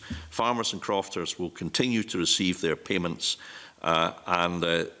issues. Farmers and crofters will continue to receive their payments,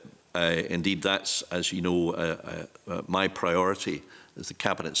 indeed that's, as you know, my priority as the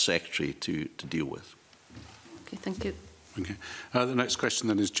Cabinet Secretary to deal with. Okay, thank you. Okay. The next question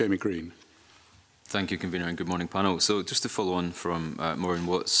then is Jamie Green. Thank you, Convener, and good morning, panel. So just to follow on from Maureen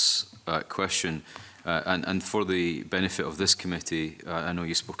Watt's question, and for the benefit of this committee, I know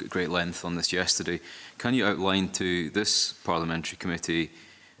you spoke at great length on this yesterday, can you outline to this parliamentary committee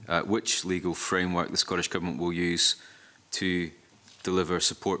which legal framework the Scottish Government will use to deliver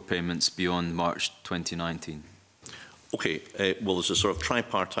support payments beyond March 2019? Okay, well, there's a sort of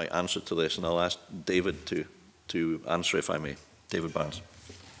tripartite answer to this, and I'll ask David to answer, if I may. David Barnes.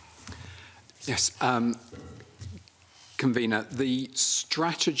 Yes. Convener, the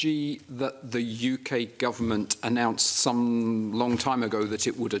strategy that the UK government announced some long time ago that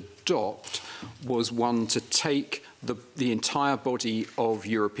it would adopt was one to take the entire body of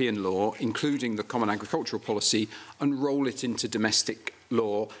European law, including the Common Agricultural Policy, and roll it into domestic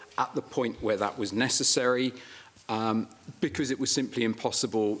law at the point where that was necessary, because it was simply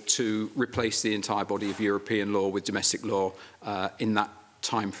impossible to replace the entire body of European law with domestic law in that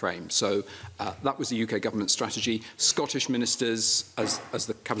time frame. So that was the UK government strategy. Scottish ministers, as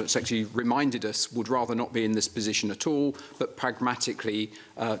the Cabinet Secretary reminded us, would rather not be in this position at all, but pragmatically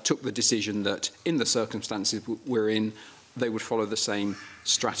took the decision that in the circumstances we're in, they would follow the same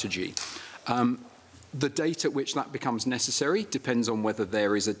strategy. The date at which that becomes necessary depends on whether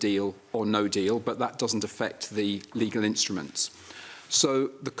there is a deal or no deal, but that doesn't affect the legal instruments.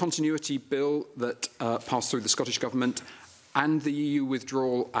 So the continuity bill that passed through the Scottish Government and the EU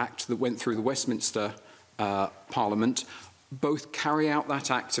Withdrawal Act that went through the Westminster Parliament both carry out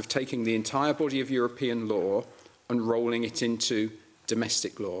that act of taking the entire body of European law and rolling it into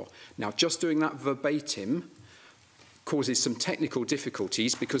domestic law. Now, just doing that verbatim causes some technical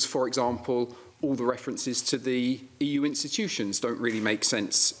difficulties because, for example, all the references to the EU institutions don't really make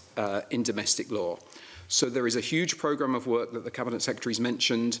sense in domestic law. So there is a huge programme of work that the Cabinet Secretary's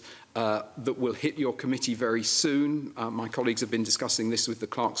mentioned that will hit your committee very soon. My colleagues have been discussing this with the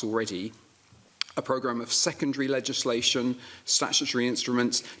clerks already. A programme of secondary legislation, statutory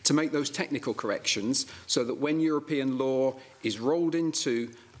instruments, to make those technical corrections so that when European law is rolled into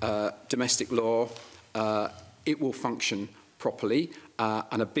domestic law, it will function properly.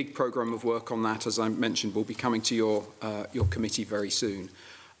 And a big programme of work on that, as I mentioned, will be coming to your committee very soon.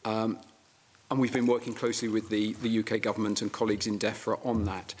 And we've been working closely with the UK government and colleagues in DEFRA on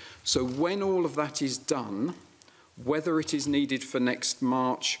that. So when all of that is done, whether it is needed for next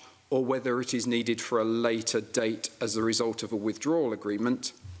March or whether it is needed for a later date as a result of a withdrawal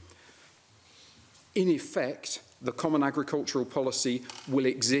agreement, in effect, the Common Agricultural Policy will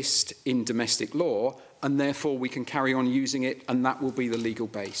exist in domestic law, and therefore we can carry on using it, and that will be the legal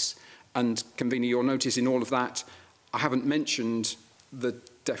base. And, Convener, you'll notice in all of that, I haven't mentioned the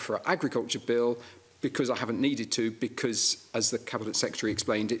DEFRA Agriculture Bill because I haven't needed to, because, as the Cabinet Secretary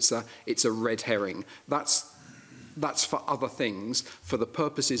explained, it's a red herring. That's for other things. For the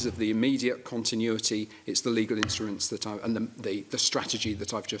purposes of the immediate continuity, it's the legal instruments that and the strategy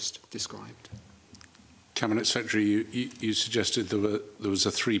that I've just described. Cabinet Secretary, you suggested there was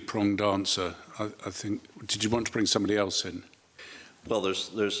a three-pronged answer. I think, did you want to bring somebody else in? Well, there's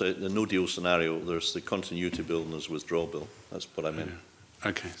the no-deal scenario, there's the continuity bill and there's the withdrawal bill. That's what I meant. Yeah.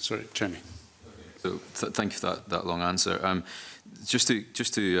 Okay, sorry, Jamie. So thank you for that long answer. Just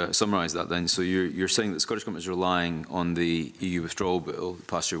to summarise that then, so you're saying that the Scottish Government is relying on the EU withdrawal bill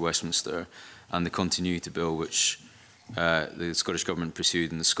passed through Westminster and the continuity bill which the Scottish Government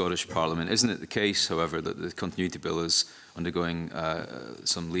pursued in the Scottish Parliament. Isn't it the case, however, that the continuity bill is undergoing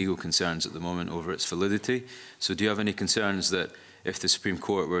some legal concerns at the moment over its validity? So do you have any concerns that if the Supreme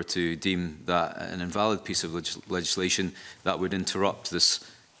Court were to deem that an invalid piece of legislation, that would interrupt this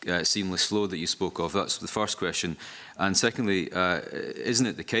seamless flow that you spoke of? That's the first question. And secondly, isn't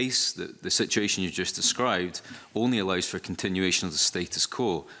it the case that the situation you just described only allows for continuation of the status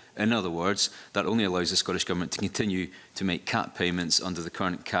quo? In other words, that only allows the Scottish Government to continue to make cap payments under the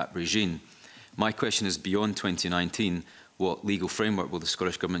current cap regime. My question is, beyond 2019, what legal framework will the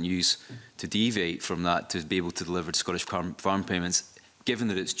Scottish Government use to deviate from that to be able to deliver Scottish farm payments, given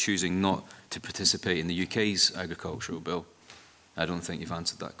that it's choosing not to participate in the UK's agricultural bill? I don't think you've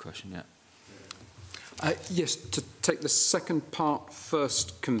answered that question yet. Yes, to take the second part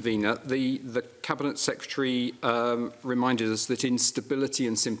first, Convener, the Cabinet Secretary reminded us that in stability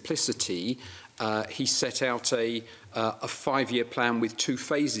and simplicity, he set out a 5-year plan with 2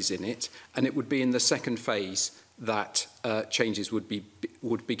 phases in it, and it would be in the second phase that changes would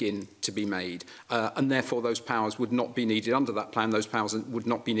begin to be made. And therefore, those powers would not be needed under that plan. Those powers would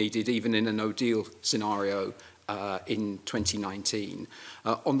not be needed even in a no-deal scenario in 2019.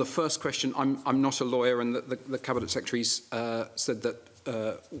 On the first question, I'm not a lawyer, and the Cabinet Secretary's said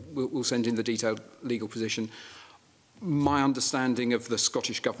that we'll send in the detailed legal position. My understanding of the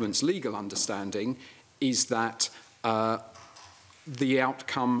Scottish Government's legal understanding is that the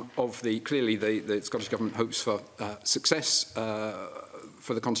outcome of clearly the Scottish Government hopes for success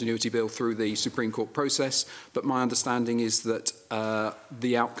for the continuity bill through the Supreme Court process, but my understanding is that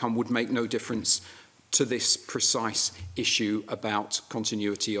the outcome would make no difference to this precise issue about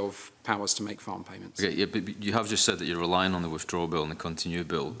continuity of powers to make farm payments. Okay, yeah, but you have just said that you're relying on the withdrawal bill and the continuity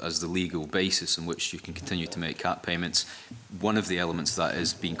bill as the legal basis on which you can continue to make cap payments. One of the elements of that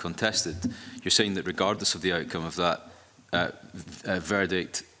is being contested. You're saying that regardless of the outcome of that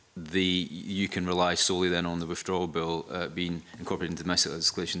verdict, you can rely solely then on the withdrawal bill being incorporated into domestic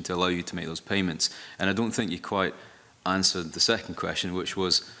legislation to allow you to make those payments. And I don't think you quite answered the second question, which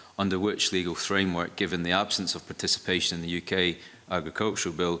was under which legal framework, given the absence of participation in the UK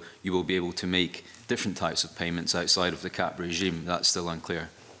agricultural bill, you will be able to make different types of payments outside of the cap regime. That's still unclear.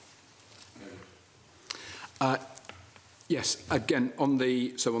 Yes, again, on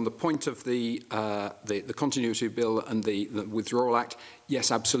the point of the continuity bill and the withdrawal act,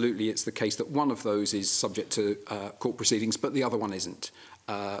 yes, absolutely, it's the case that one of those is subject to court proceedings, but the other one isn't.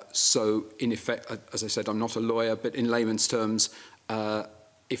 So, in effect, as I said, I'm not a lawyer, but in layman's terms,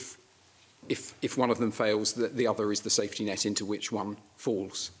 if one of them fails, the other is the safety net into which one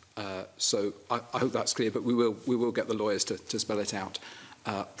falls. So I hope that's clear, but we will get the lawyers to spell it out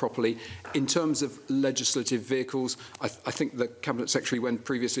properly. In terms of legislative vehicles, I think the Cabinet Secretary, when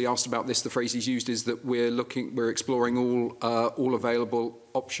previously asked about this, the phrase he's used is that we're exploring all available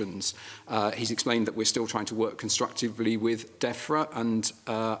options. He's explained that we're still trying to work constructively with DEFRA, and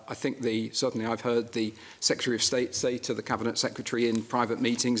I think certainly I've heard the Secretary of State say to the Cabinet Secretary in private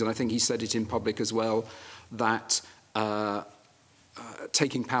meetings, and I think he said it in public as well, that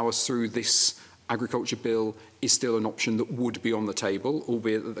taking powers through this agriculture bill is still an option that would be on the table,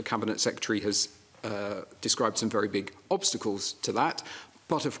 albeit that the Cabinet Secretary has described some very big obstacles to that.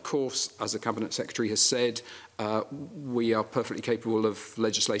 But of course, as the Cabinet Secretary has said, we are perfectly capable of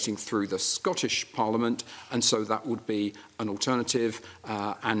legislating through the Scottish Parliament, and so that would be an alternative,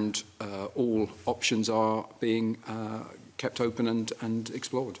 and all options are being kept open and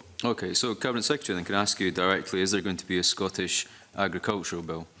explored. Okay, so Cabinet Secretary, then can I ask you directly, is there going to be a Scottish agricultural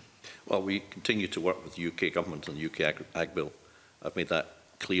bill? Well, we continue to work with the UK Government on the UK Ag Bill. I've made that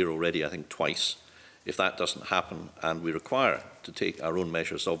clear already, I think, twice. If that doesn't happen and we require to take our own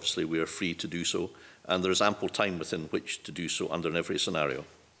measures, obviously we are free to do so, and there is ample time within which to do so under every scenario.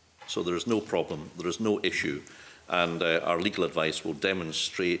 So there is no problem, there is no issue, and our legal advice will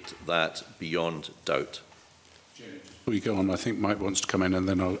demonstrate that beyond doubt. Before we go on, I think Mike wants to come in, and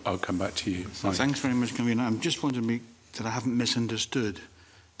then I'll come back to you. Thanks very much, Convener. I'm just wanting to be that I haven't misunderstood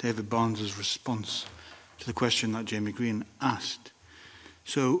David Barnes's response to the question that Jamie Green asked.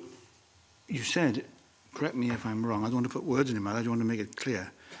 So you said, correct me if I'm wrong, I don't want to put words in your mouth, I just want to make it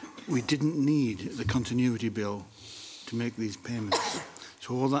clear, we didn't need the continuity bill to make these payments.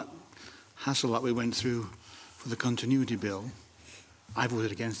 So all that hassle that we went through for the continuity bill, I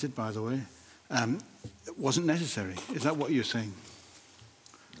voted against it, by the way, it wasn't necessary. Is that what you're saying?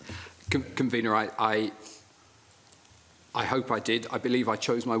 Convener, I hope I did. I believe I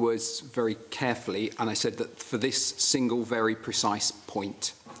chose my words very carefully, and I said that for this single, very precise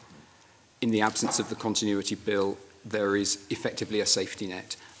point, in the absence of the continuity bill, there is effectively a safety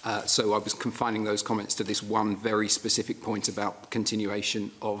net. So I was confining those comments to this one very specific point about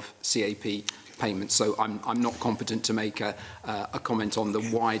continuation of CAP payments. So I'm not competent to make a comment on the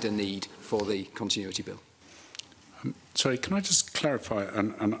wider need for the continuity bill. Sorry, can I just clarify,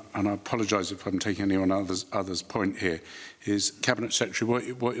 and I apologise if I'm taking anyone other's point here, is Cabinet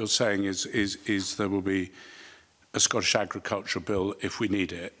Secretary, what you're saying is there will be a Scottish Agricultural Bill if we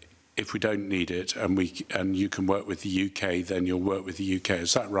need it. If we don't need it and you can work with the UK, then you'll work with the UK.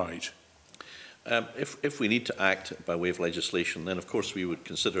 Is that right? If we need to act by way of legislation, then of course we would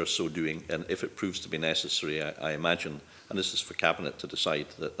consider so doing, and if it proves to be necessary, I imagine, and this is for Cabinet to decide,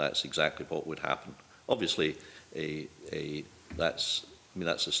 that that's exactly what would happen. Obviously, that's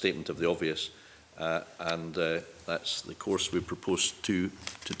a statement of the obvious, and that's the course we propose to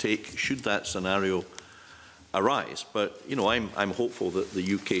take should that scenario arise. But you know, I'm hopeful that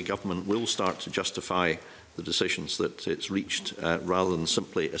the UK government will start to justify the decisions that it's reached rather than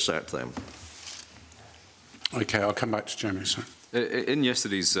simply assert them. Okay, I'll come back to Jamie. Sir. In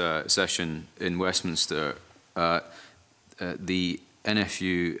yesterday's session in Westminster, the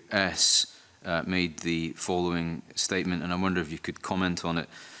NFUS made the following statement, and I wonder if you could comment on it.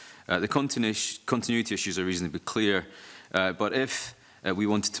 The continuity issues are reasonably clear, but if we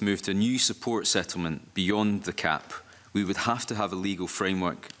wanted to move to a new support settlement beyond the cap, we would have to have a legal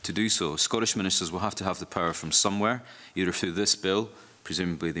framework to do so. Scottish ministers will have to have the power from somewhere, either through this bill,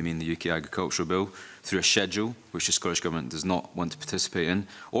 presumably they mean the UK Agricultural Bill, through a schedule, which the Scottish Government does not want to participate in,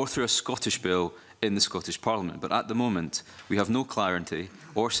 or through a Scottish bill in the Scottish Parliament. But at the moment, we have no clarity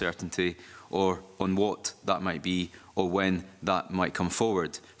or certainty or on what that might be or when that might come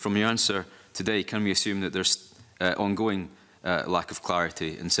forward. From your answer today, can we assume that there's ongoing lack of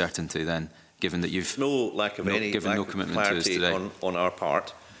clarity and certainty then, given that you've no lack of any given no commitment to us today? On our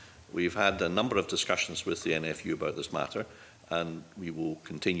part? We've had a number of discussions with the NFU about this matter, and we will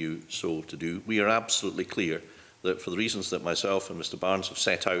continue so to do. We are absolutely clear that for the reasons that myself and Mr Barnes have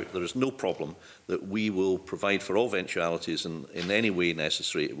set out, there is no problem that we will provide for all eventualities in any way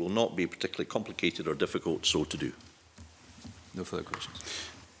necessary. It will not be particularly complicated or difficult so to do. No further questions.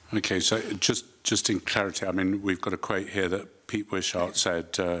 Okay, so just in clarity, I mean, we've got a quote here that Pete Wishart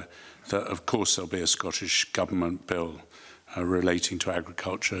said that of course there'll be a Scottish Government bill relating to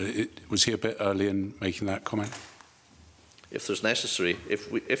agriculture. Was he a bit early in making that comment? If there's necessary,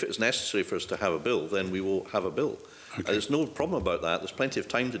 if it's necessary for us to have a bill, then we will have a bill. Okay. There's no problem about that. There's plenty of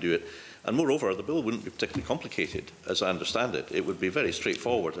time to do it. And moreover, the bill wouldn't be particularly complicated, as I understand it. It would be very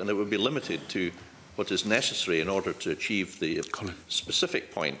straightforward, and it would be limited to what is necessary in order to achieve the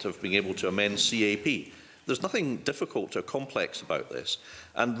specific point of being able to amend CAP. There's nothing difficult or complex about this.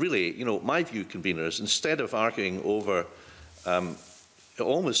 And really, you know, my view, Convener, is instead of arguing over, it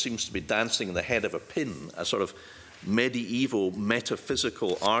almost seems to be dancing in the head of a pin, a sort of medieval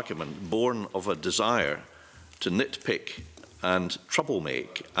metaphysical argument born of a desire to nitpick and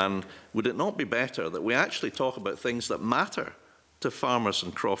troublemaker. And would it not be better that we actually talk about things that matter to farmers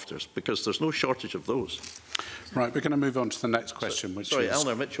and crofters, because there's no shortage of those? Right, we're going to move on to the next question, which sorry, is...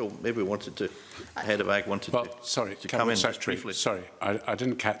 Eleanor Mitchell maybe wanted to, head of Ag wanted to come in briefly. Sorry, I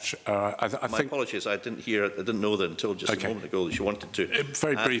didn't catch... My apologies, I didn't know that until just a moment ago that she wanted to...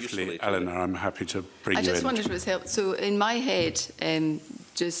 Very briefly, Eleanor, I'm happy to bring you in. I just wondered if it was helpful. So in my head,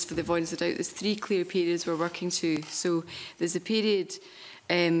 just for the avoidance of doubt, there's 3 clear periods we're working to. So there's a period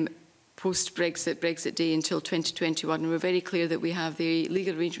post-Brexit, Brexit Day until 2021, and we're very clear that we have the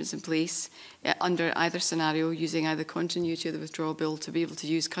legal arrangements in place under either scenario, using either continuity or the withdrawal bill to be able to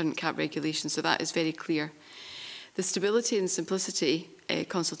use current cap regulations. So that is very clear. The Stability and Simplicity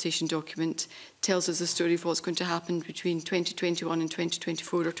consultation document tells us the story of what's going to happen between 2021 and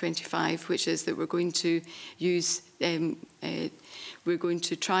 2024 or 25, which is that we're going to use, we're going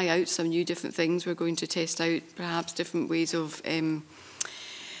to try out some new different things. We're going to test out perhaps different ways of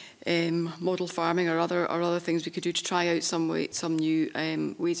model farming or other things we could do to try out some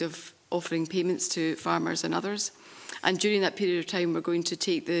new ways of offering payments to farmers and others. And during that period of time, we're going to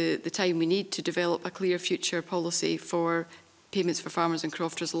take the time we need to develop a clear future policy for payments for farmers and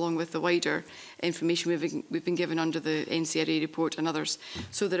crofters, along with the wider information we've been given under the NCRA report and others.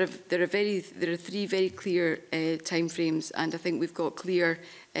 So there are three very clear timeframes, and I think we've got clear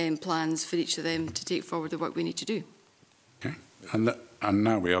plans for each of them to take forward the work we need to do. Okay. And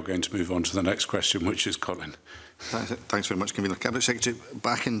now we are going to move on to the next question, which is Colin. Thanks very much, Convener. Cabinet Secretary,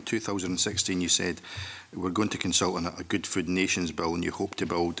 back in 2016 you said we're going to consult on a Good Food Nations bill, and you hope to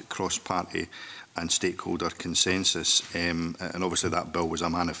build cross-party and stakeholder consensus, and obviously that bill was a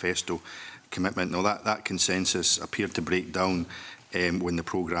manifesto commitment. Now that consensus appeared to break down when the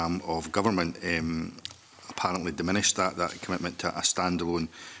programme of government apparently diminished that commitment to a standalone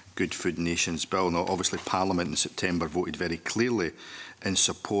Good Food Nations bill. Now obviously Parliament in September voted very clearly in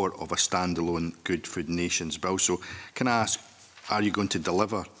support of a standalone Good Food Nations bill. So can I ask, are you going to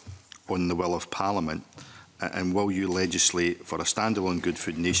deliver on the will of Parliament? And will you legislate for a standalone Good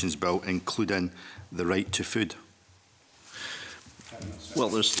Food Nations bill, including the right to food? Well,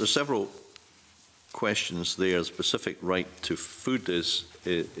 there's several questions there. The specific right to food is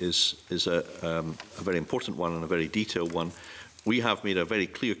a very important one and a very detailed one. We have made a very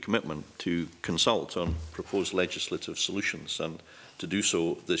clear commitment to consult on proposed legislative solutions, and to do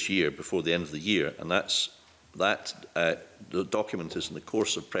so this year before the end of the year. And the document is in the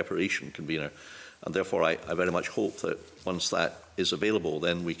course of preparation, Convener. And therefore, I very much hope that once that is available,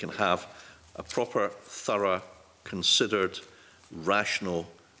 then we can have a proper, thorough, considered, rational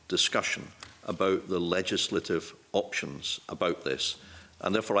discussion about the legislative options about this.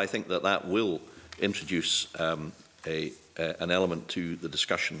 And therefore, I think that will introduce an element to the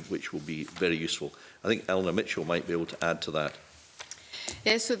discussion which will be very useful. I think Eleanor Mitchell might be able to add to that.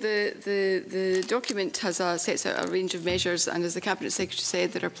 Yeah, so the document sets out a range of measures, and as the Cabinet Secretary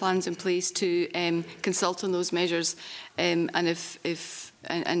said, there are plans in place to consult on those measures, and if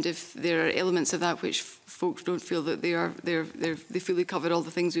there are elements of that which folks don't feel that they fully cover all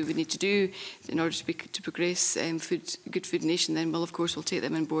the things we would need to do in order to progress Good Food Nation, then we'll take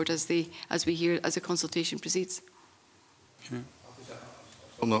them on board as we hear as the consultation proceeds. Okay.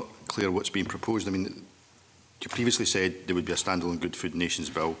 I'm not clear what's being proposed. I mean, you previously said there would be a standalone Good Food Nations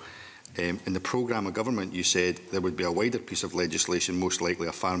bill. In the programme of government, you said there would be a wider piece of legislation, most likely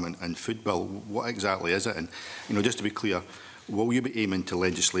a farm and food bill. What exactly is it? And just to be clear, will you be aiming to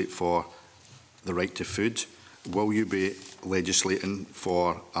legislate for the right to food? Will you be legislating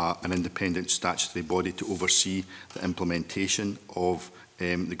for an independent statutory body to oversee the implementation of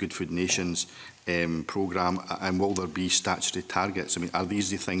the Good Food Nations programme, and will there be statutory targets? I mean, are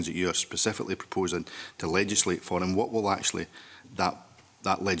these the things that you are specifically proposing to legislate for, and what will actually that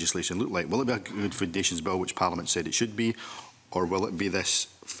legislation look like? Will it be a Good Food Nations bill, which Parliament said it should be, or will it be this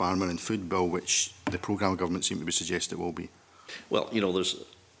farmer and food bill, which the programme of government seem to be suggesting it will be? Well, there's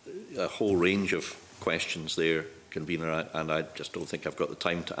a whole range of questions there, Convener, and I just don't think I've got the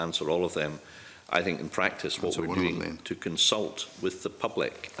time to answer all of them. I think in practice what we're doing to consult with the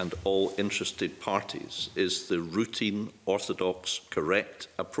public and all interested parties is the routine, orthodox, correct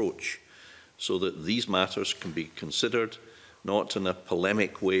approach, so that these matters can be considered not in a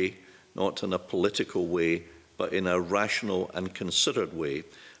polemic way, not in a political way, but in a rational and considered way.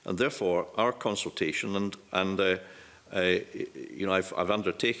 And therefore, our consultation, I've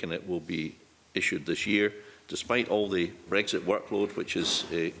undertaken it, will be issued this year, despite all the Brexit workload which is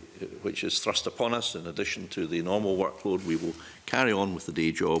thrust upon us. In addition to the normal workload, we will carry on with the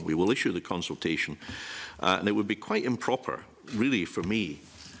day job. We will issue the consultation, and it would be quite improper, really, for me,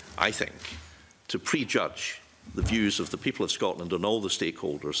 I think, to prejudge the views of the people of Scotland and all the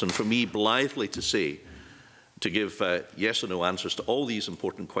stakeholders, and for me blithely to give yes or no answers to all these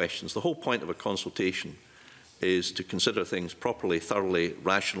important questions. The whole point of a consultation is to consider things properly, thoroughly,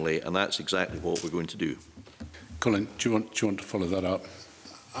 rationally, and that's exactly what we're going to do. Colin, do you want to follow that up?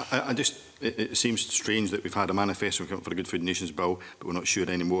 It seems strange that we've had a manifesto for a Good Food Nations bill, but we're not sure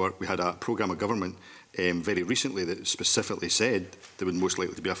anymore. We had a programme of government very recently that specifically said there would most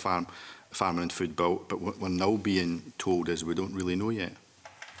likely to be a farm and food bill, but what we're now being told is we don't really know yet.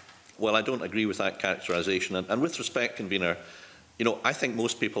 Well, I don't agree with that characterisation. And with respect, Convener, I think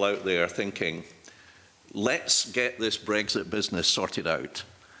most people out there are thinking, let's get this Brexit business sorted out.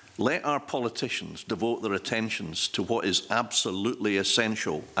 Let our politicians devote their attentions to what is absolutely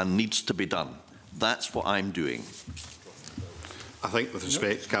essential and needs to be done. That's what I'm doing. I think, with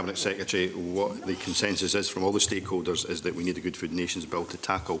respect, Cabinet Secretary, what the consensus is from all the stakeholders is that we need a Good Food Nations bill to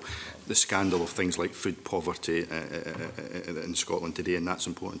tackle the scandal of things like food poverty in Scotland today, and that's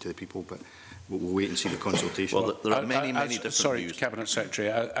important to the people. But we'll wait and see the consultation. Well, there are many different views. Cabinet Secretary,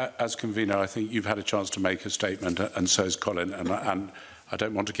 as convener, I think you've had a chance to make a statement, and so has Colin, and I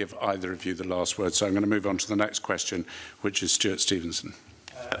don't want to give either of you the last word, so I'm going to move on to the next question, which is Stuart Stevenson.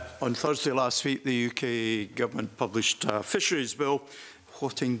 On Thursday last week, the UK Government published a fisheries bill.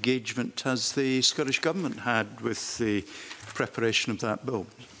 What engagement has the Scottish Government had with the preparation of that bill?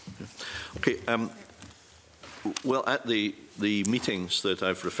 Okay. Well, at the meetings that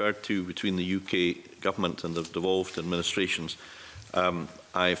I've referred to between the UK Government and the devolved administrations,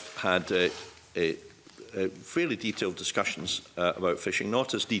 I've had fairly detailed discussions about fishing,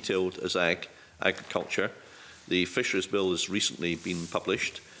 not as detailed as agriculture. The Fisheries Bill has recently been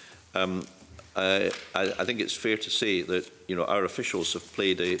published. I think it's fair to say that our officials have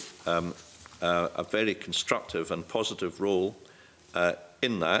played a very constructive and positive role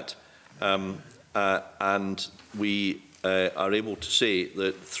in that. And we are able to say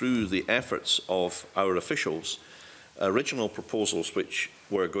that through the efforts of our officials, original proposals which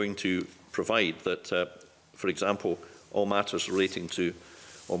were going to provide that, for example, all matters relating to,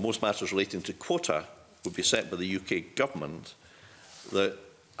 or most matters relating to quota would be set by the UK Government, that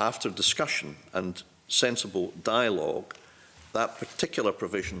after discussion and sensible dialogue, that particular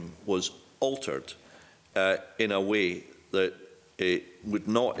provision was altered in a way that it would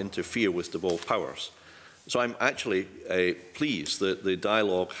not interfere with devolved powers. So I'm actually pleased that the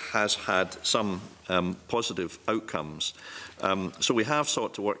dialogue has had some positive outcomes. So we have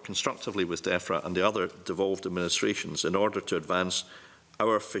sought to work constructively with DEFRA and the other devolved administrations in order to advance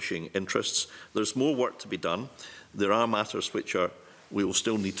our fishing interests. There's more work to be done. There are matters which we will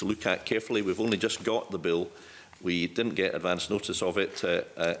still need to look at carefully. We've only just got the bill. We didn't get advance notice of it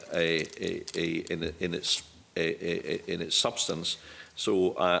in its substance.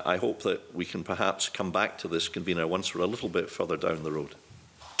 So I hope that we can perhaps come back to this, convener, once we're a little bit further down the road.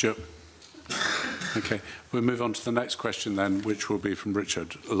 Joe. Okay, we'll move on to the next question then, which will be from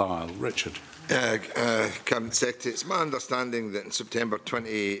Richard Lyle. Richard. Cabinet Secretary, it's my understanding that in September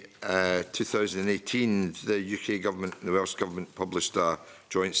 2018, the UK Government and the Welsh Government published a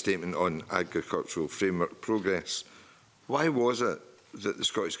joint statement on agricultural framework progress. Why was it that the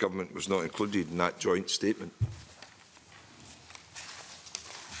Scottish Government was not included in that joint statement?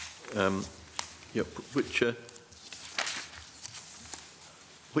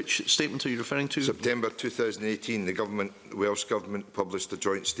 Which statement are you referring to? September 2018, the Welsh Government published a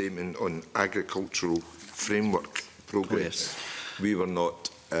joint statement on agricultural framework progress. Oh, yes. We were not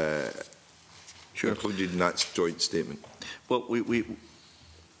included in that joint statement. Well, we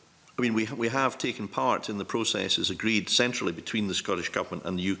have taken part in the processes agreed centrally between the Scottish Government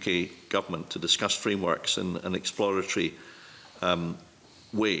and the UK Government to discuss frameworks in an exploratory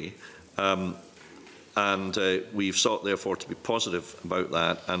way. We've sought, therefore, to be positive about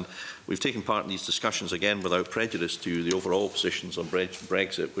that. And we've taken part in these discussions, again, without prejudice to the overall positions on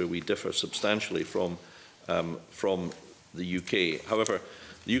Brexit, where we differ substantially from the UK. However,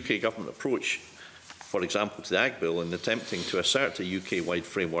 the UK Government approach, for example, to the Ag Bill in attempting to assert a UK-wide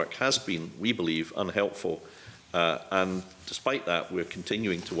framework has been, we believe, unhelpful. And despite that, we're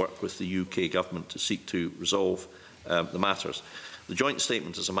continuing to work with the UK Government to seek to resolve the matters. The joint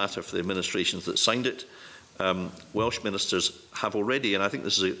statement is a matter for the administrations that signed it. Welsh ministers have already, and I think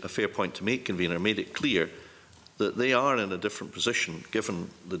this is a fair point to make, convener, made it clear that they are in a different position given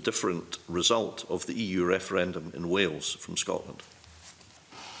the different result of the EU referendum in Wales from Scotland.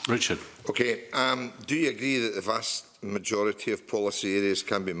 Richard. Okay. Do you agree that the vast majority of policy areas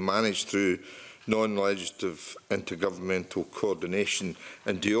can be managed through non-legislative intergovernmental coordination?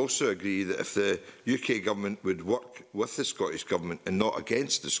 And do you also agree that if the UK Government would work with the Scottish Government and not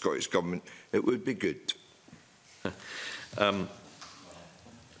against the Scottish Government, it would be good?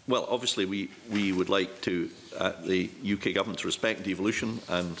 Well, obviously, we would like the UK Government to respect devolution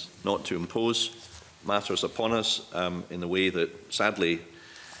and not to impose matters upon us in the way that, sadly,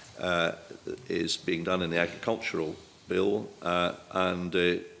 is being done in the agricultural bill.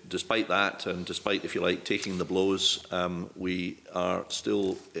 Despite that, and despite, if you like, taking the blows, we are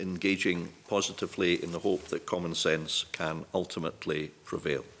still engaging positively in the hope that common sense can ultimately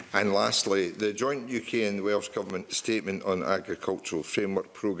prevail. And lastly, the joint UK and Welsh Government statement on agricultural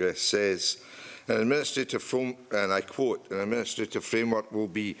framework progress says, an administrative and I quote, an administrative framework will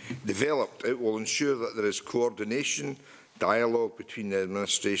be developed. It will ensure that there is coordination, dialogue between the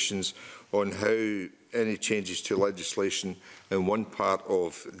administrations on how any changes to legislation in one part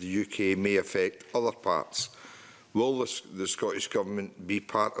of the UK may affect other parts. Will the Scottish Government be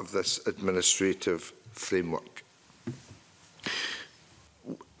part of this administrative framework?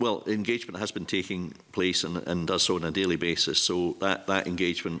 Well, engagement has been taking place and does so on a daily basis. So that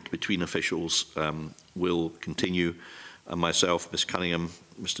engagement between officials will continue. And myself, Ms Cunningham,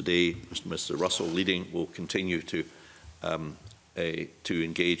 Mr Day, Mr Russell leading will continue to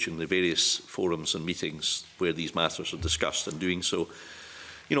engage in the various forums and meetings where these matters are discussed. And doing so,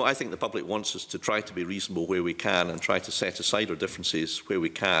 you know, I think the public wants us to try to be reasonable where we can and try to set aside our differences where we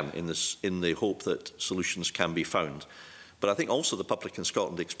can in the hope that solutions can be found. But I think also the public in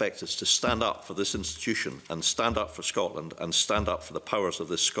Scotland expect us to stand up for this institution and stand up for Scotland and stand up for the powers of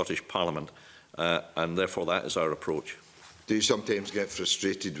this Scottish Parliament. And therefore that is our approach. Do you sometimes get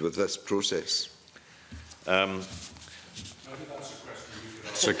frustrated with this process?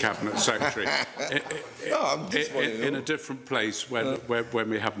 So, Cabinet Secretary, in a different place when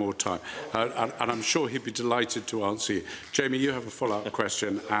we have more time. And I'm sure he'd be delighted to answer you. Jamie, you have a follow-up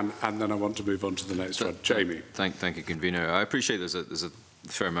question, and then I want to move on to the next one. Jamie. Thank you, Convener. I appreciate there's a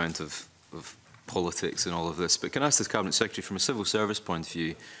fair amount of politics in all of this, but can I ask the Cabinet Secretary from a civil service point of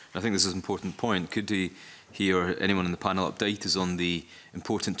view, I think this is an important point, could he or anyone in the panel update us on the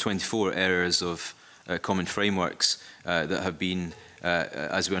important 24 areas of common frameworks that have been,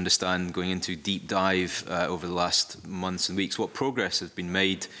 as we understand, going into deep dive over the last months and weeks? What progress has been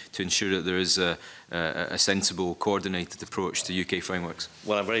made to ensure that there is a sensible, coordinated approach to UK frameworks?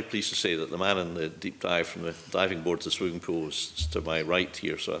 Well, I'm very pleased to say that the man in the deep dive from the diving board to the swimming pool is to my right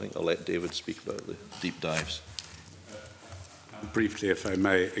here, so I think I'll let David speak about the deep dives. Briefly, if I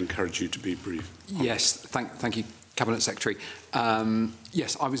may encourage you to be brief. Yes, thank you, Cabinet Secretary.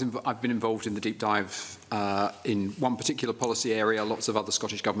 Yes, I've been involved in the deep dive in one particular policy area. Lots of other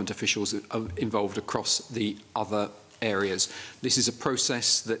Scottish Government officials are involved across the other areas. This is a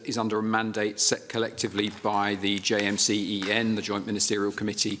process that is under a mandate set collectively by the JMCEN, the Joint Ministerial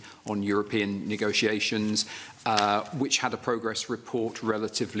Committee on European Negotiations, which had a progress report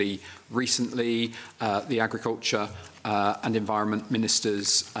relatively recently. The Agriculture and Environment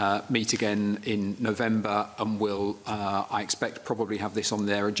Ministers meet again in November and will, I expect, probably have this on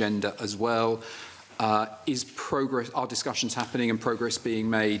their agenda as well. Are discussions happening and progress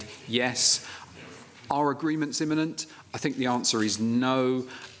being made? Yes. Are agreements imminent? I think the answer is no.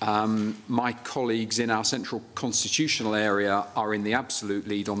 My colleagues in our central constitutional area are in the absolute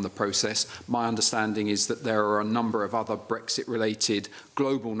lead on the process. My understanding is that there are a number of other Brexit-related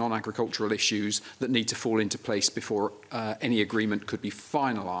global non-agricultural issues that need to fall into place before any agreement could be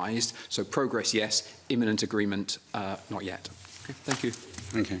finalised. So progress, yes. Imminent agreement, not yet. Okay, thank you.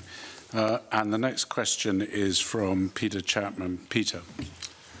 Thank you. And the next question is from Peter Chapman. Peter.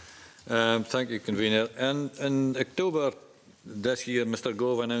 Thank you, Convener. In October this year, Mr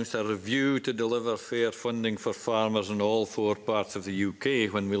Gove announced a review to deliver fair funding for farmers in all 4 parts of the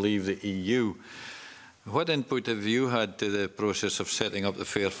UK when we leave the EU. What input have you had to the process of setting up the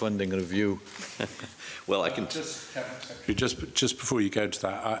fair funding review? Well, I can... Just before you go to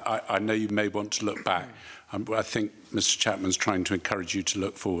that, I know you may want to look back. I think Mr Chapman's trying to encourage you to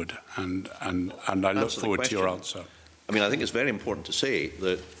look forward, and I look forward to your answer. I mean, I think it's very important to say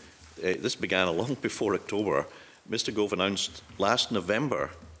that this began long before October. Mr Gove announced last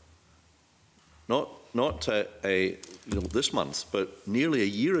November, not this month, but nearly a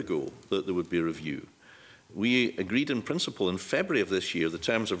year ago, that there would be a review. We agreed in principle in February of this year the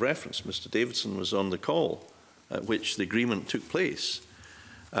terms of reference. Mr Davidson was on the call at which the agreement took place.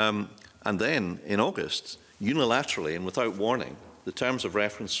 And then, in August, unilaterally and without warning, the terms of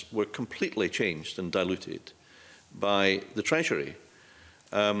reference were completely changed and diluted by the Treasury.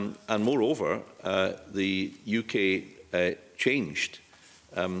 And moreover, the UK changed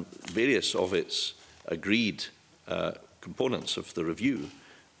various of its agreed components of the review.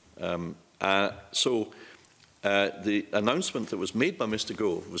 So the announcement that was made by Mr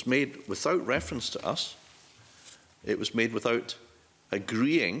Gove was made without reference to us. It was made without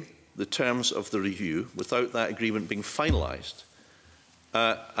agreeing the terms of the review, without that agreement being finalised.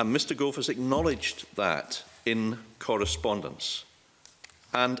 And Mr Gove has acknowledged that in correspondence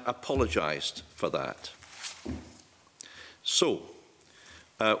and apologised for that. So,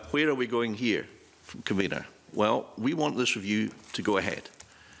 where are we going here, Convener? Well, we want this review to go ahead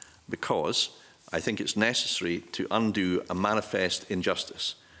because I think it's necessary to undo a manifest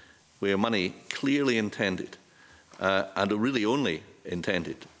injustice where money clearly intended and really only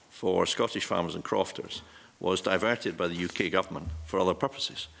intended for Scottish farmers and crofters was diverted by the UK government for other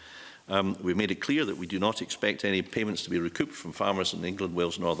purposes. We made it clear that we do not expect any payments to be recouped from farmers in England,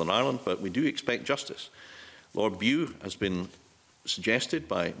 Wales, Northern Ireland, but we do expect justice. Lord Bew has been suggested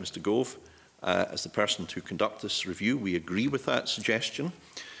by Mr Gove as the person to conduct this review. We agree with that suggestion.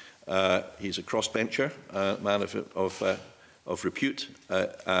 He's a crossbencher, man of repute,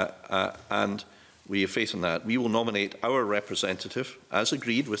 and we have faith in that. We will nominate our representative, as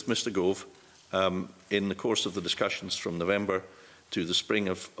agreed with Mr Gove, in the course of the discussions from November to the spring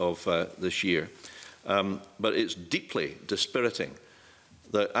of this year. But it's deeply dispiriting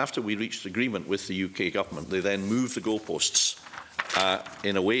that after we reached agreement with the UK government, they then moved the goalposts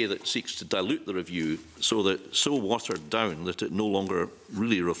in a way that seeks to dilute the review so watered down that it no longer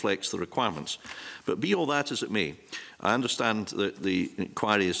really reflects the requirements. But be all that as it may, I understand that the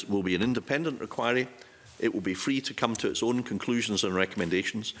inquiry will be an independent inquiry. It will be free to come to its own conclusions and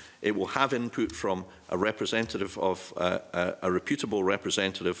recommendations. It will have input from a representative of a reputable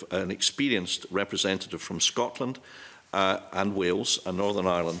representative, an experienced representative from Scotland and Wales and Northern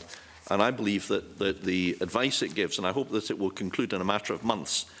Ireland. And I believe that the advice it gives, and I hope that it will conclude in a matter of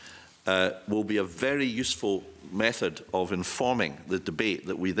months, will be a very useful method of informing the debate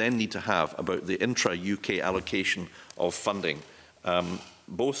that we then need to have about the intra-UK allocation of funding,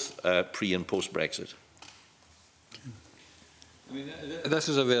 both pre- and post-Brexit. I mean, this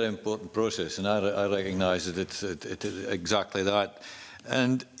is a very important process, and I recognise that it's exactly that.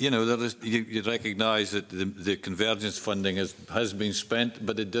 And, you know, you recognise that the convergence funding has been spent,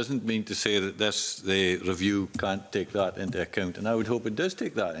 but it doesn't mean to say that the review can't take that into account. And I would hope it does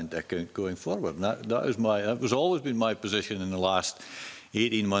take that into account going forward. And that has always been my position in the last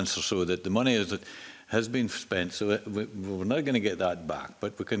 18 months or so, that the money has been spent, so we're not going to get that back.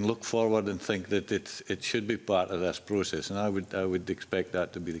 But we can look forward and think that it should be part of this process, and I would expect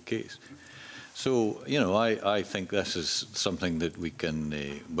that to be the case. So, you know, I think this is something that we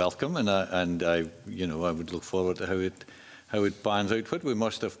can welcome, and I would look forward to how it pans out. But we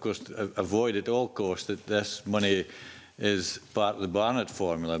must, of course, avoid at all costs that this money is part of the Barnett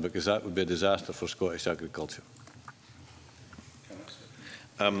formula, because that would be a disaster for Scottish agriculture.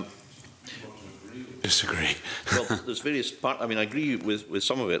 Disagree. Well, there's various parts. I mean, I agree with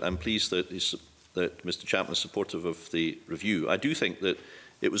some of it. I'm pleased that Mr. Chapman is supportive of the review. I do think that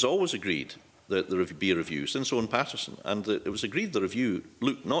it was always agreed that there would be a review since Owen Paterson, and that it was agreed the review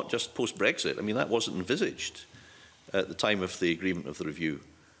looked not just post-Brexit. I mean, that wasn't envisaged at the time of the agreement of the review.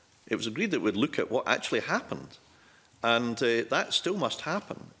 It was agreed that it would look at what actually happened, and that still must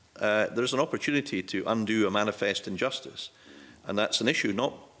happen. There's an opportunity to undo a manifest injustice, and that's an issue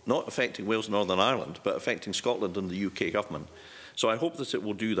not affecting Wales and Northern Ireland, but affecting Scotland and the UK government. So I hope that it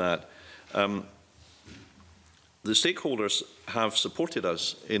will do that. The stakeholders have supported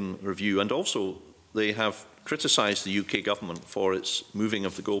us in review, and also they have criticised the UK government for its moving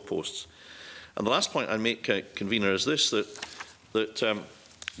of the goalposts. And the last point I make, Convener, is this, that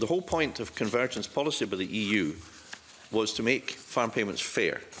the whole point of convergence policy by the EU was to make farm payments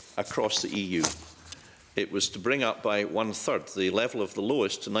fair across the EU. It was to bring up by 1/3 the level of the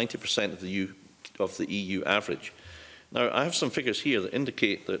lowest to 90% of the EU average. Now, I have some figures here that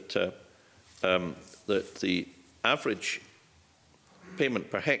indicate that that the average payment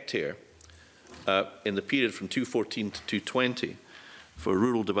per hectare in the period from 2014 to 2020 for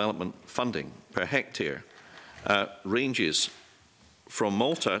rural development funding per hectare ranges from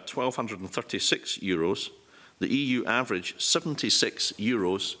Malta, €1,236, the EU average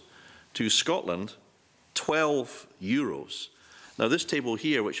 €76, to Scotland, €12. Now, this table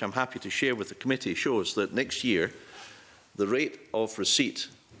here, which I'm happy to share with the committee, shows that next year the rate of receipt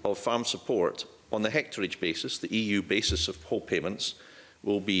of farm support on the hectareage basis, the EU basis of whole payments,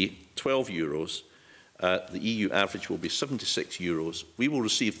 will be €12. The EU average will be €76. We will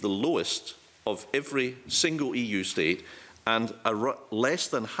receive the lowest of every single EU state, and less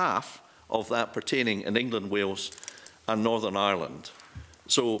than half of that pertaining in England, Wales and Northern Ireland.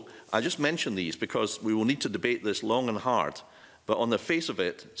 So I just mention these because we will need to debate this long and hard. But on the face of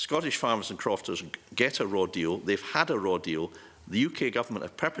it, Scottish farmers and crofters get a raw deal. They've had a raw deal. The UK government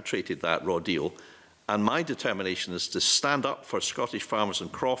have perpetrated that raw deal. And my determination is to stand up for Scottish farmers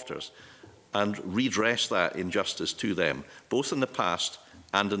and crofters and redress that injustice to them, both in the past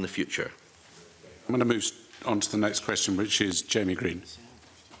and in the future. I'm going to move on to the next question, which is Jamie Green.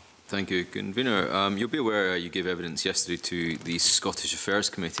 Thank you, Convener. You'll be aware you gave evidence yesterday to the Scottish Affairs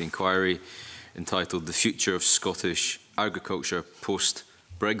Committee inquiry entitled "The Future of Scottish Agriculture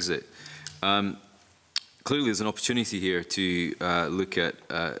Post-Brexit." Clearly, there's an opportunity here to look at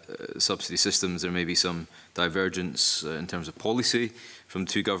subsidy systems. There may be some divergence in terms of policy from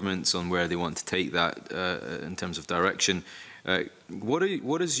two governments on where they want to take that in terms of direction.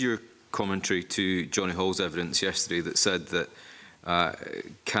 What is your commentary to Johnny Hall's evidence yesterday that said that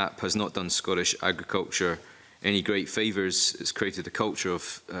CAP has not done Scottish agriculture any great favours? It's created a culture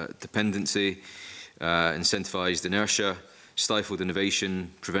of dependency, incentivised inertia, stifled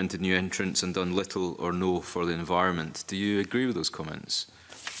innovation, prevented new entrants and done little or no for the environment. Do you agree with those comments?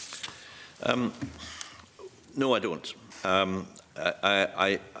 No, I don't.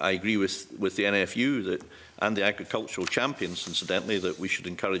 I agree with the NFU that, and the agricultural champions, incidentally, that we should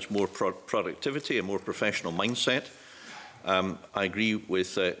encourage more productivity, a more professional mindset. I agree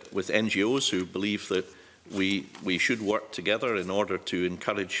with NGOs who believe that we should work together in order to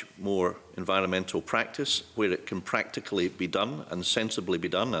encourage more environmental practice where it can practically be done and sensibly be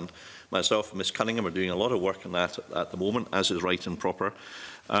done. And myself and Ms Cunningham are doing a lot of work on that at the moment, as is right and proper.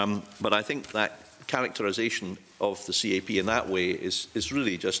 But I think that characterisation of the CAP in that way is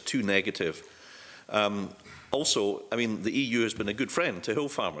really just too negative. Also, I mean, the EU has been a good friend to hill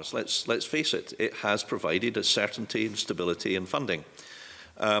farmers. Let's face it, it has provided a certainty and stability in funding.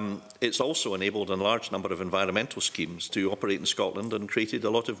 It's also enabled a large number of environmental schemes to operate in Scotland and created a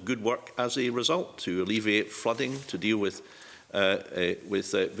lot of good work as a result to alleviate flooding, to deal with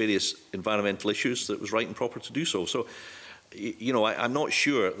various environmental issues that was right and proper to do so. So, you know, I'm not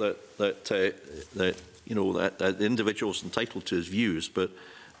sure that the individual's entitled to his views, but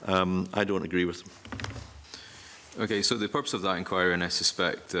I don't agree with them. Okay, so the purpose of that inquiry, and I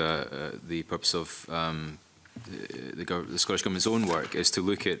suspect the purpose of the Scottish Government's own work, is to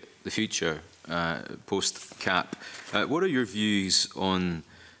look at the future post-CAP. What are your views on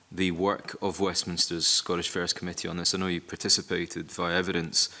the work of Westminster's Scottish Affairs Committee on this? I know you participated via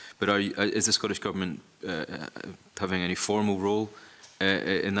evidence, but is the Scottish Government having any formal role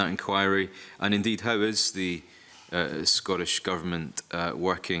in that inquiry? And indeed, how is the Scottish Government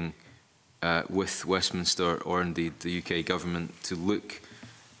working with Westminster or indeed the UK Government to look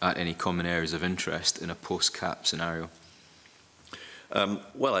at any common areas of interest in a post-CAP scenario?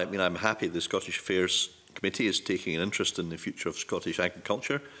 Well, I mean, I'm happy the Scottish Affairs Committee is taking an interest in the future of Scottish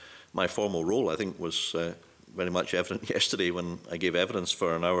agriculture. My formal role, I think, was very much evident yesterday when I gave evidence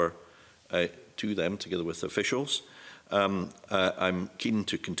for an hour to them, together with officials. I'm keen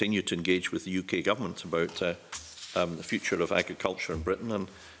to continue to engage with the UK Government about the future of agriculture in Britain.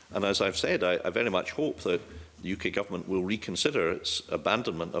 And as I've said, I very much hope that the UK Government will reconsider its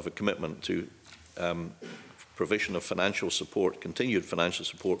abandonment of a commitment to provision of financial support, continued financial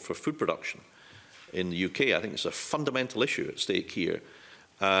support for food production in the UK. I think it's a fundamental issue at stake here.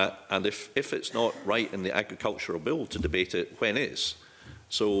 And if it's not right in the agricultural bill to debate it, when is?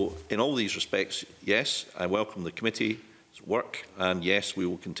 So in all these respects, yes, I welcome the committee's work, and yes, we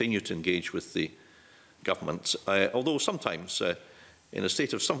will continue to engage with the government. Although sometimes, in a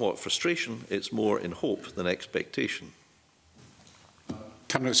state of somewhat frustration, it's more in hope than expectation.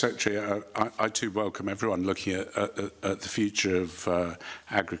 Cabinet Secretary, I too welcome everyone looking at the future of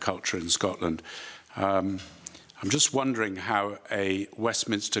agriculture in Scotland. I'm just wondering how a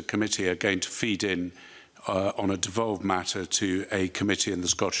Westminster committee are going to feed in on a devolved matter to a committee in the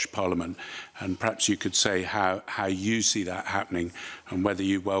Scottish Parliament, and perhaps you could say how you see that happening and whether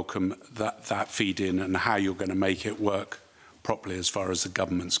you welcome that feed in and how you're going to make it work properly as far as the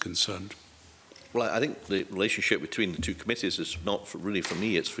government's concerned. Well, I think the relationship between the two committees is not really for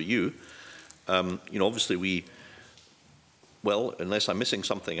me, it's for you. You know, obviously well, unless I'm missing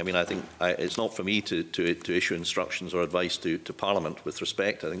something, I mean, I think it's not for me to issue instructions or advice to Parliament with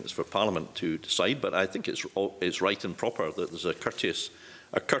respect. I think it's for Parliament to decide, but I think it's right and proper that there's a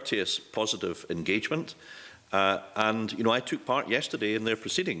courteous, positive engagement. And, you know, I took part yesterday in their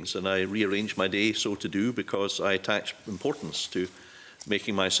proceedings, and I rearranged my day so to do because I attach importance to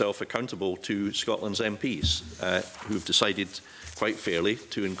making myself accountable to Scotland's MPs who've decided quite fairly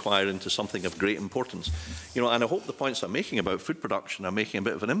to inquire into something of great importance. You know, and I hope the points I'm making about food production are making a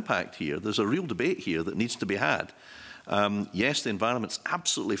bit of an impact here. There's a real debate here that needs to be had. Yes, the environment's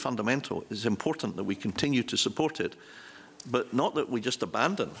absolutely fundamental. It's important that we continue to support it, but not that we just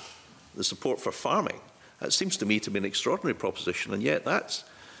abandon the support for farming. That seems to me to be an extraordinary proposition, and yet that's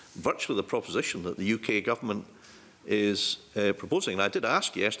virtually the proposition that the UK Government is proposing. And I did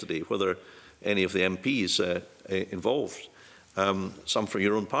ask yesterday whether any of the MPs involved, some from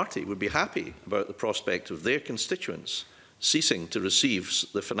your own party, would be happy about the prospect of their constituents ceasing to receive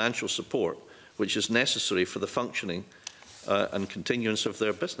the financial support which is necessary for the functioning and continuance of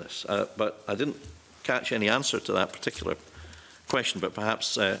their business. But I didn't catch any answer to that particular question, but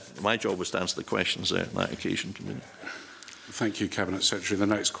perhaps my job was to answer the questions on that occasion. Thank you, Cabinet Secretary. The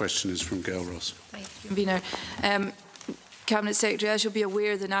next question is from Gail Ross. Thank you, Convener. Cabinet Secretary, as you'll be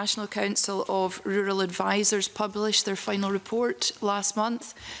aware, the National Council of Rural Advisors published their final report last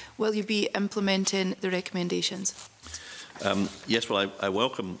month. Will you be implementing the recommendations? Yes, well, I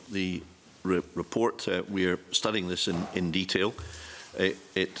welcome the report. We're studying this in detail.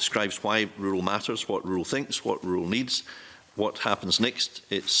 It describes why rural matters, what rural thinks, what rural needs. what happens next.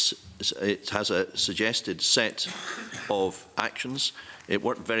 It has a suggested set of actions. It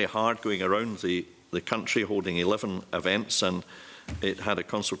worked very hard going around the country, holding 11 events, and it had a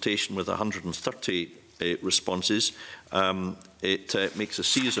consultation with 130 responses. It makes a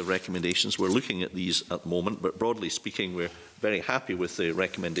series of recommendations. We're looking at these at the moment, but broadly speaking, we're very happy with the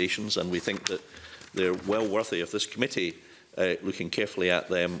recommendations, and we think that they're well worthy of this committee looking carefully at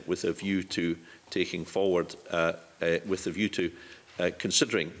them with a view to taking forward, with a view to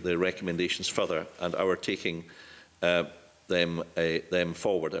considering the recommendations further and our taking them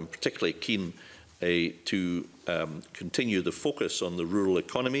forward. I'm particularly keen to continue the focus on the rural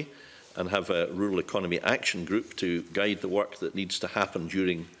economy and have a rural economy action group to guide the work that needs to happen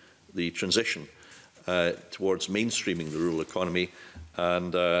during the transition towards mainstreaming the rural economy,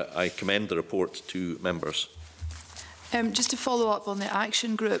 and I commend the report to members. Just to follow up on the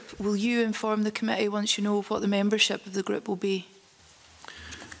action group, will you inform the committee once you know what the membership of the group will be?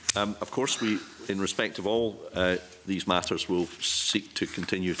 Of course, we, in respect of all these matters, will seek to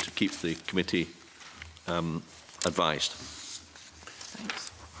continue to keep the committee advised.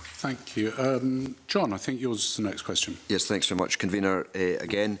 Thanks. Thank you. John, I think yours is the next question. Yes, thanks very much, Convener.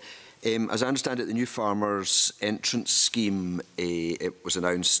 Again, as I understand it, the new Farmers Entrance Scheme, it was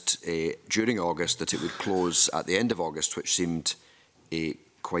announced during August that it would close at the end of August, which seemed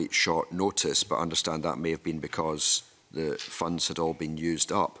quite short notice, but I understand that may have been because the funds had all been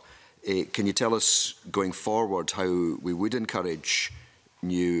used up. Can you tell us, going forward, how we would encourage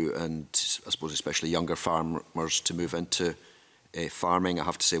new and, I suppose, especially younger farmers to move into farming? I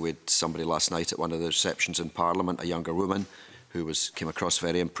have to say, we had somebody last night at one of the receptions in Parliament, a younger woman, who came across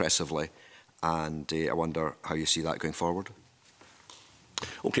very impressively, and I wonder how you see that going forward.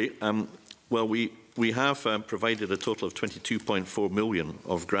 Okay. Well, we have provided a total of 22.4 million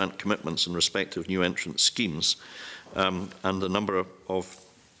of grant commitments in respect of new entrant schemes, and the number of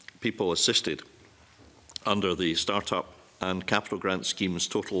people assisted under the start-up and capital grant schemes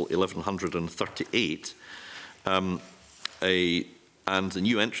total 1,138. And the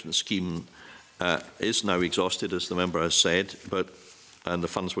new entrant scheme is now exhausted, as the member has said, and the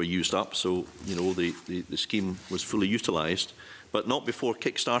funds were used up, so the scheme was fully utilised, but not before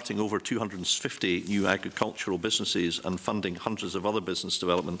kick-starting over 250 new agricultural businesses and funding hundreds of other business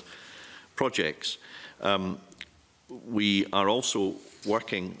development projects. We are also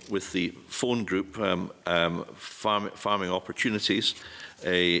working with the phone group, Farming Opportunities,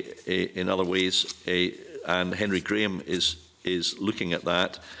 in other ways, and Henry Graham is looking at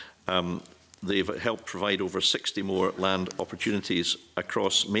that. They've helped provide over 60 more land opportunities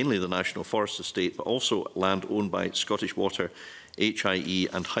across mainly the National Forest Estate, but also land owned by Scottish Water, HIE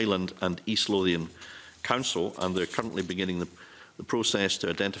and Highland and East Lothian Council, and they're currently beginning the process to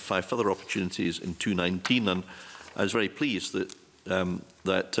identify further opportunities in 2019. And I was very pleased that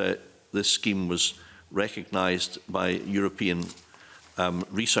this scheme was recognised by a European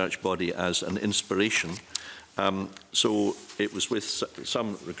research body as an inspiration. So it was with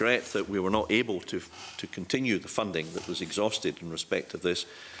some regret that we were not able to continue the funding that was exhausted in respect of this.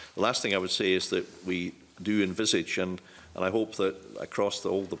 The last thing I would say is that we do envisage, and I hope that across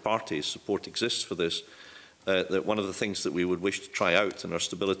all the parties support exists for this, that one of the things that we would wish to try out in our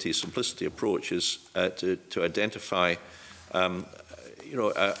stability simplicity approach is to identify a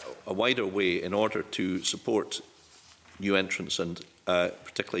wider way in order to support new entrants and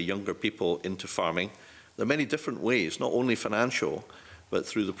particularly younger people into farming. There are many different ways, not only financial, but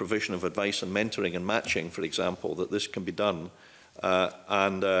through the provision of advice and mentoring and matching, for example, that this can be done.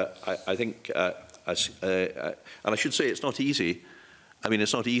 I think, and I should say it's not easy. I mean,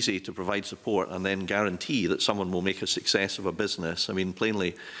 it's not easy to provide support and then guarantee that someone will make a success of a business. I mean,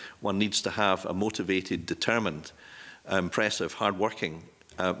 plainly, one needs to have a motivated, determined, impressive, hard-working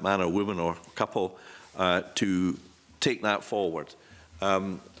man or woman or couple to take that forward.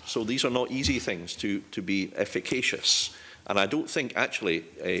 So these are not easy things to be efficacious. And I don't think actually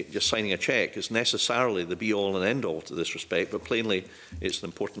just signing a cheque is necessarily the be-all and end-all to this respect, but plainly it's an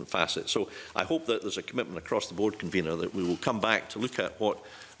important facet. So I hope that there's a commitment across the board, Convener, that we will come back to look at what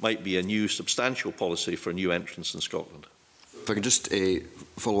might be a new substantial policy for new entrants in Scotland. If I can just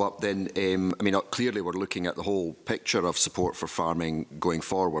follow up then, I mean, clearly we're looking at the whole picture of support for farming going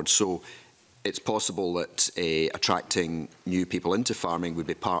forward. So it's possible that attracting new people into farming would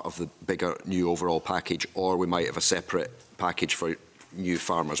be part of the bigger new overall package, or we might have a separate package for new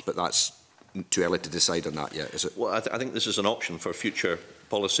farmers, but that's too early to decide on that yet, is it? Well, I think this is an option for future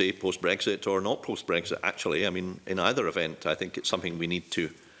policy post-Brexit or not post-Brexit, actually. I mean, in either event, I think it's something we need to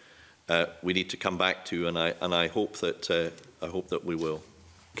come back to, and I hope that we will.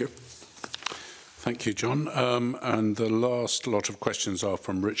 Okay. Thank you, John. And the last lot of questions are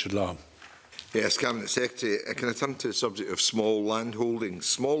from Richard Lau. Yes, Cabinet Secretary, can I turn to the subject of small land holdings?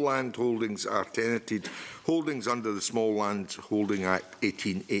 Small land holdings are tenanted holdings under the Small Land Holding Act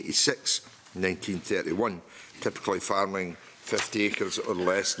 1886, 1931, typically farming 50 acres or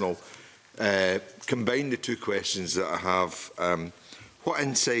less. Now, combine the two questions that I have. What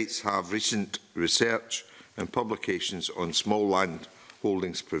insights have recent research and publications on small land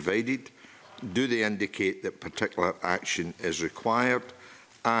holdings provided? Do they indicate that particular action is required?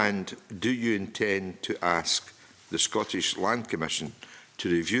 And do you intend to ask the Scottish Land Commission to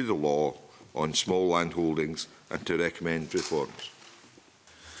review the law on small land holdings and to recommend reforms?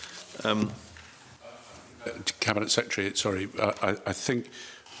 Cabinet Secretary, sorry, I think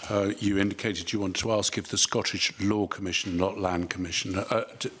you indicated you wanted to ask if the Scottish Law Commission, not Land Commission.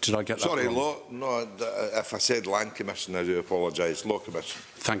 Did I get that sorry, wrong? No, if I said Land Commission, I do apologise. Law Commission.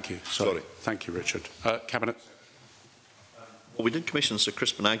 Thank you. Sorry. Thank you, Richard. Cabinet. Well, we did commission Sir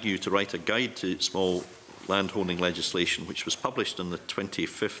Crispin Agnew to write a guide to small landholding legislation, which was published on the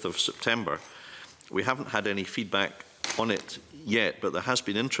 25th of September. We haven't had any feedback on it yet, but there has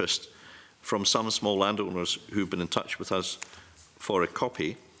been interest from some small landowners who've been in touch with us for a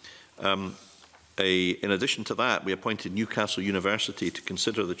copy. In addition to that, we appointed Newcastle University to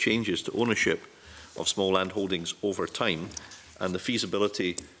consider the changes to ownership of small land holdings over time and the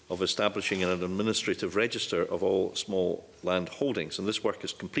feasibility of establishing an administrative register of all small land holdings. And this work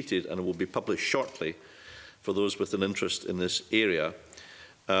is completed and it will be published shortly for those with an interest in this area.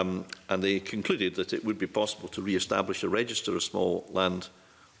 And they concluded that it would be possible to re-establish a register of small land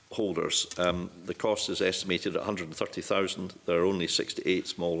holders. The cost is estimated at £130,000. There are only 68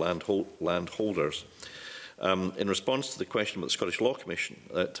 small land holders. In response to the question about the Scottish Law Commission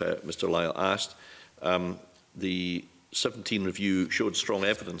that Mr Lyle asked, the 17 review showed strong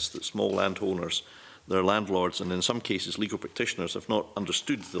evidence that small landowners, their landlords and in some cases legal practitioners have not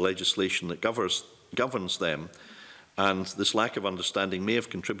understood the legislation that governs them, and this lack of understanding may have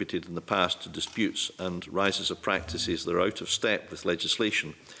contributed in the past to disputes and rises of practices that are out of step with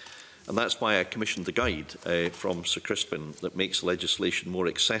legislation. And that's why I commissioned the guide from Sir Crispin that makes legislation more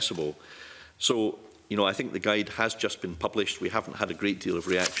accessible. So, you know, I think the guide has just been published. We haven't had a great deal of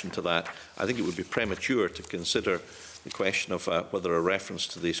reaction to that. I think it would be premature to consider the question of whether a reference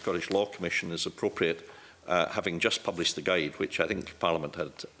to the Scottish Law Commission is appropriate, having just published the guide, which I think Parliament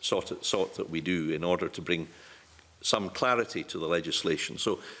had sought that we do in order to bring some clarity to the legislation.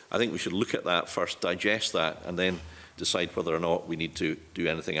 So I think we should look at that first, digest that, and then decide whether or not we need to do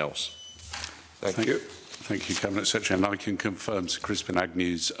anything else. Thank you. Thank you, Cabinet Secretary. And I can confirm Sir Crispin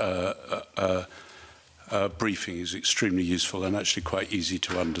Agnew's briefing is extremely useful and actually quite easy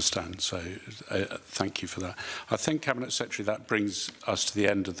to understand. So thank you for that. I think, Cabinet Secretary, that brings us to the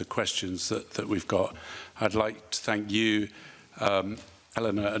end of the questions that we've got. I'd like to thank you,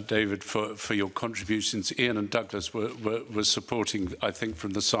 Eleanor and David, for your contributions. Ian and Douglas were supporting, I think,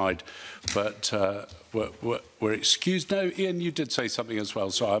 from the side, but were excused. No, Ian, you did say something as well,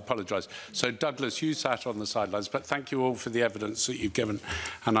 so I apologise. So, Douglas, you sat on the sidelines, but thank you all for the evidence that you've given,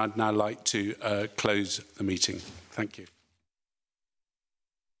 and I'd now like to close the meeting. Thank you.